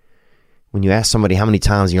 When you ask somebody, how many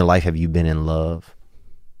times in your life have you been in love?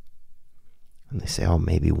 And they say, oh,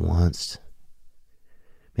 maybe once,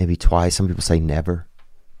 maybe twice. Some people say never.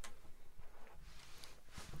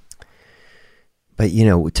 But, you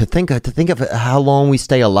know, to think of how long we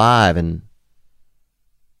stay alive and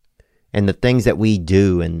the things that we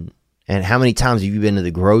do and how many times have you been to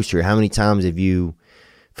the grocery? How many times have you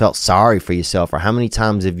felt sorry for yourself? Or how many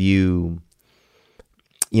times have you,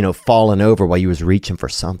 you know, fallen over while you was reaching for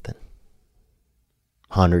something?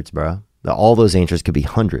 Hundreds, bro. All those answers could be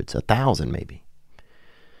hundreds, 1,000 maybe.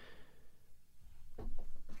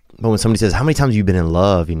 But when somebody says, how many times have you been in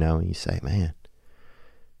love, you know, and you say, man,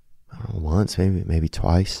 I don't know, once, maybe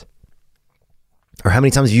twice. Or how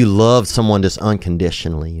many times have you loved someone just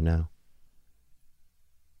unconditionally, you know?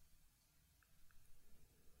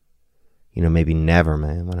 You know, maybe never,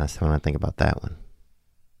 man, when I think about that one.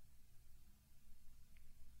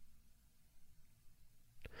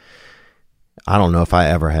 I don't know if I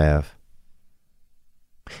ever have.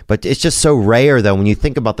 But it's just so rare, though, when you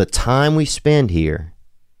think about the time we spend here.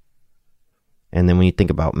 And then when you think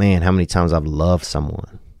about, man, how many times I've loved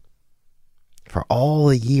someone. For all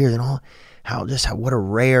the years and all, what a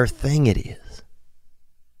rare thing it is.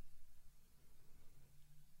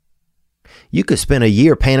 You could spend a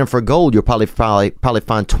year panning for gold. You'll probably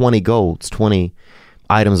find 20 golds, 20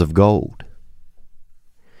 items of gold.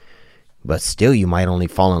 But still, you might only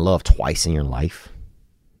fall in love twice in your life.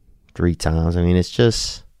 3 times. I mean, it's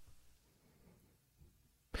just...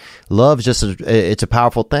 Love's just... It's a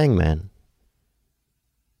powerful thing, man.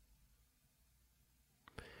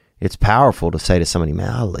 It's powerful to say to somebody,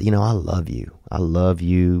 man, I love you. I love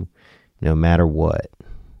you no matter what.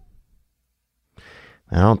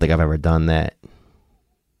 I don't think I've ever done that.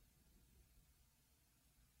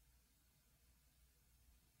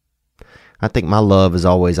 I think my love is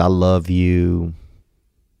always, I love you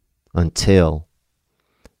until,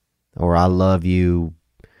 or I love you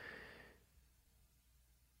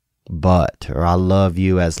but, or I love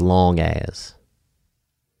you as long as.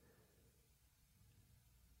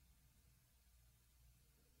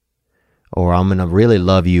 Or I'm going to really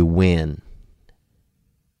love you when.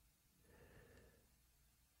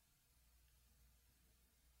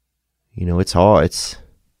 You know, it's hard.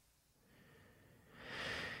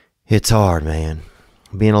 It's hard, man.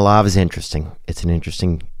 Being alive is interesting. It's an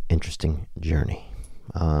interesting journey.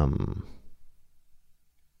 All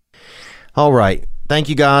right. Thank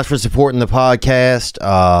you guys for supporting the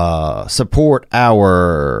podcast. Support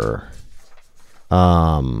our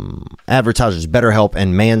advertisers, BetterHelp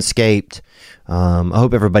and Manscaped. I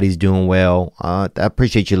hope everybody's doing well. I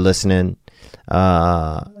appreciate you listening.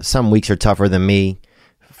 Some weeks are tougher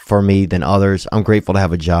for me than others. I'm grateful to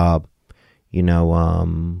have a job, you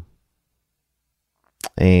know,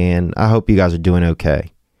 and I hope you guys are doing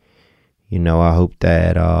okay. You know, I hope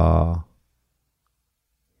that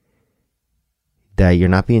that you're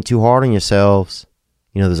not being too hard on yourselves.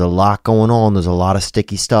 You know, there's a lot going on. There's a lot of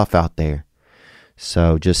sticky stuff out there.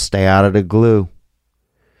 So just stay out of the glue,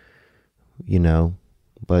 you know,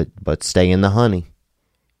 but stay in the honey.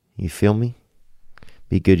 You feel me?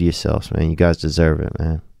 Be good to yourselves, man. You guys deserve it,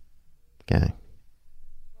 man. Okay.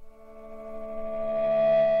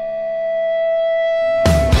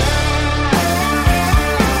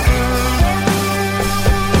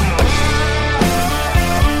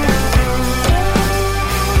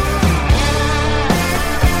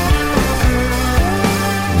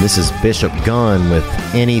 This is Bishop Gunn with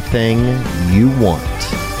Anything You Want.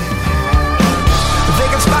 They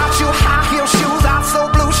can spot you high heel shoes out so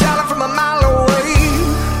blue shining from a mile away.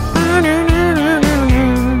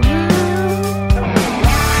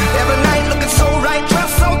 Every night looking so right,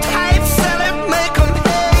 dressed so tight, sell it, make 'em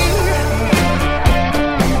pay.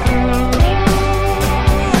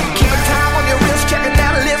 Keeping time on your wrist, checking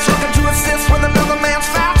that list, looking to assist with another man's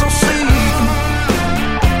fantasy.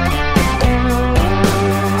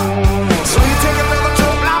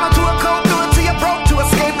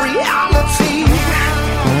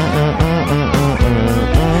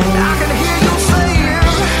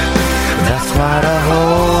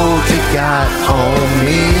 On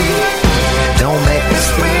me, don't make me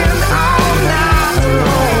spend all night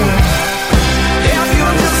alone. If you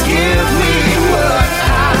just give me what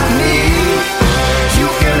I need, you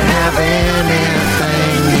can have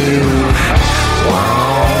anything you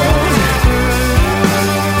want.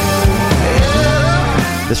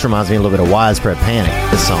 This reminds me a little bit of Widespread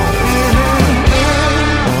Panic, this song.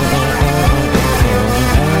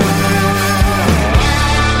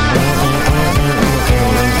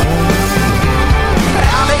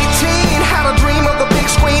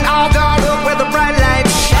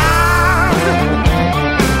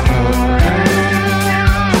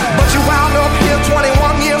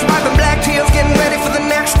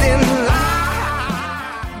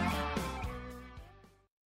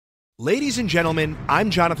 Ladies and gentlemen, I'm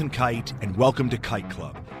Jonathan Kite, and welcome to Kite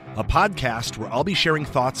Club, a podcast where I'll be sharing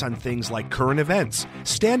thoughts on things like current events,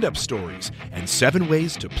 stand-up stories, and 7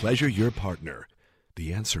 ways to pleasure your partner.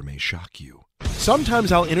 The answer may shock you.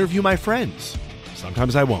 Sometimes I'll interview my friends.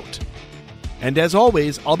 Sometimes I won't. And as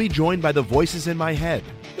always, I'll be joined by the voices in my head.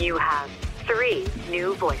 You have 3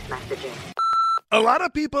 new voice messages. A lot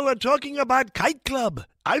of people are talking about Kite Club.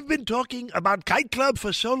 I've been talking about Kite Club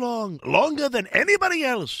for so long, longer than anybody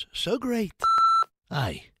else. So great.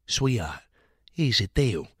 Hey, sweetheart, here's the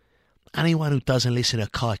deal. Anyone who doesn't listen to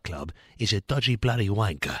Kite Club is a dodgy bloody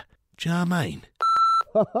wanker. Do you know what I mean?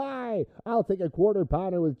 Hi, I'll take a quarter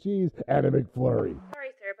pounder with cheese and a McFlurry.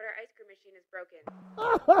 Sorry, sir, but our ice cream machine is broken.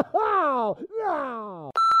 Oh,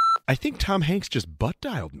 no! I think Tom Hanks just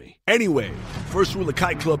butt-dialed me. Anyway, first rule of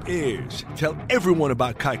Kite Club is tell everyone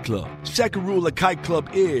about Kite Club. Second rule of Kite Club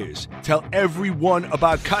is tell everyone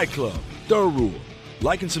about Kite Club. Third rule,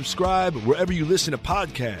 like and subscribe wherever you listen to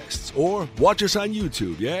podcasts or watch us on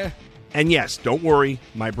YouTube, yeah? And yes, don't worry,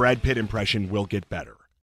 my Brad Pitt impression will get better.